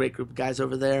basis. It's a great group of guys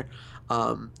over there.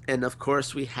 And of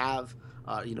course, we have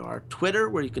our Twitter,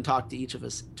 where you can talk to each of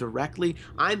us directly.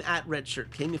 I'm at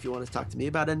Redshirt King if you want to talk to me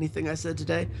about anything I said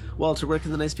today. Walter, where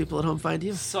can the nice people at home find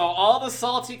you? So all the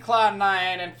salty Cloud9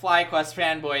 and FlyQuest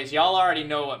fanboys, y'all already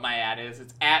know what my ad is.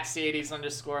 It's at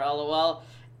Sadies_LOL.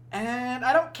 And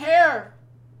I don't care.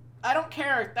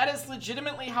 That is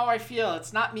legitimately how I feel.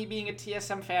 It's not me being a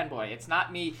TSM fanboy. It's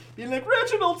not me being like,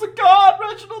 Reginald's a god.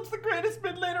 Reginald's the greatest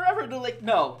mid laner ever. They're like,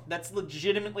 no, that's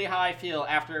legitimately how I feel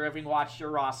after having watched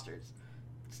your rosters.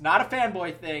 It's not a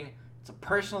fanboy thing. It's a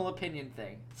personal opinion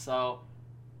thing. So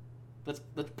let's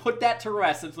put that to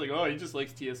rest. It's like, oh, he just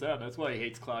likes TSM. That's why he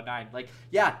hates Cloud9. Like,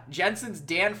 yeah, Jensen's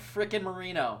Dan frickin'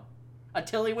 Marino.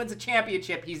 Until he wins a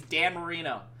championship, he's Dan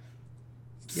Marino.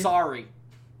 Yeah. Sorry.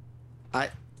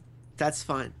 That's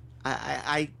fine.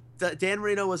 Dan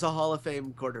Marino was a Hall of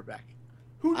Fame quarterback.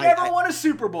 Who never won a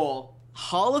Super Bowl.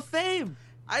 Hall of Fame.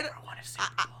 I never won a Super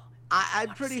Bowl. I'm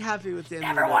pretty happy with Dan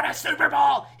Marino. Never won a Super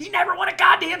Bowl. He never won a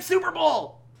goddamn Super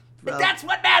Bowl. Well, that's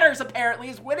what matters, apparently,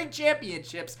 is winning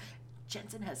championships.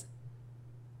 Jensen has.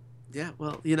 Yeah,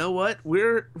 well, you know what?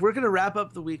 We're going to wrap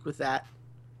up the week with that.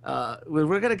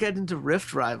 We're going to get into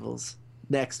Rift Rivals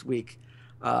next week.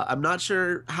 I'm not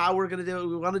sure how we're going to do it.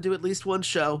 We want to do at least one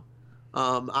show.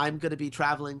 I'm going to be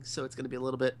traveling, so it's going to be a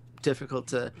little bit difficult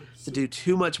to do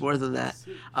too much more than that.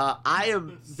 I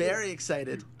am very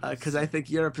excited because I think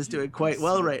Europe is doing quite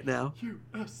well right now,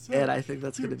 and I think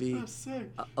that's going to be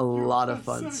a lot of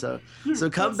fun. So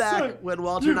come back when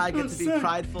Walter and I get to be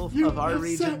prideful of our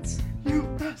regions.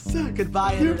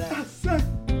 Goodbye, Internet.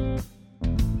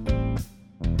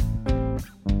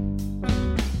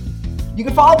 You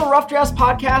can follow the Rough Drafts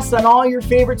Podcast on all your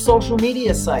favorite social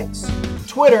media sites.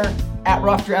 Twitter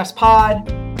 @RoughDraftsPod,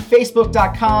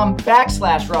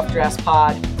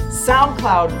 Facebook.com/RoughDraftsPod,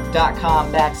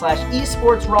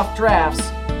 SoundCloud.com/esportsroughdrafts,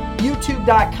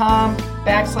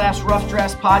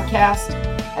 YouTube.com/RoughDraftspodcast,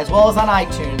 as well as on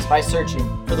iTunes by searching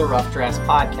for the Rough Drafts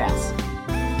Podcast.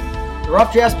 The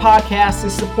Rough Drafts Podcast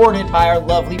is supported by our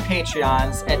lovely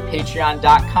Patreons at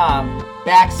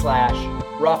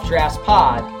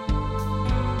patreon.com/RoughDraftsPod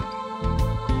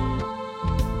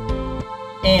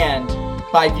and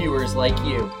by viewers like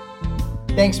you.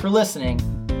 Thanks for listening,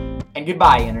 and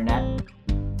goodbye, Internet.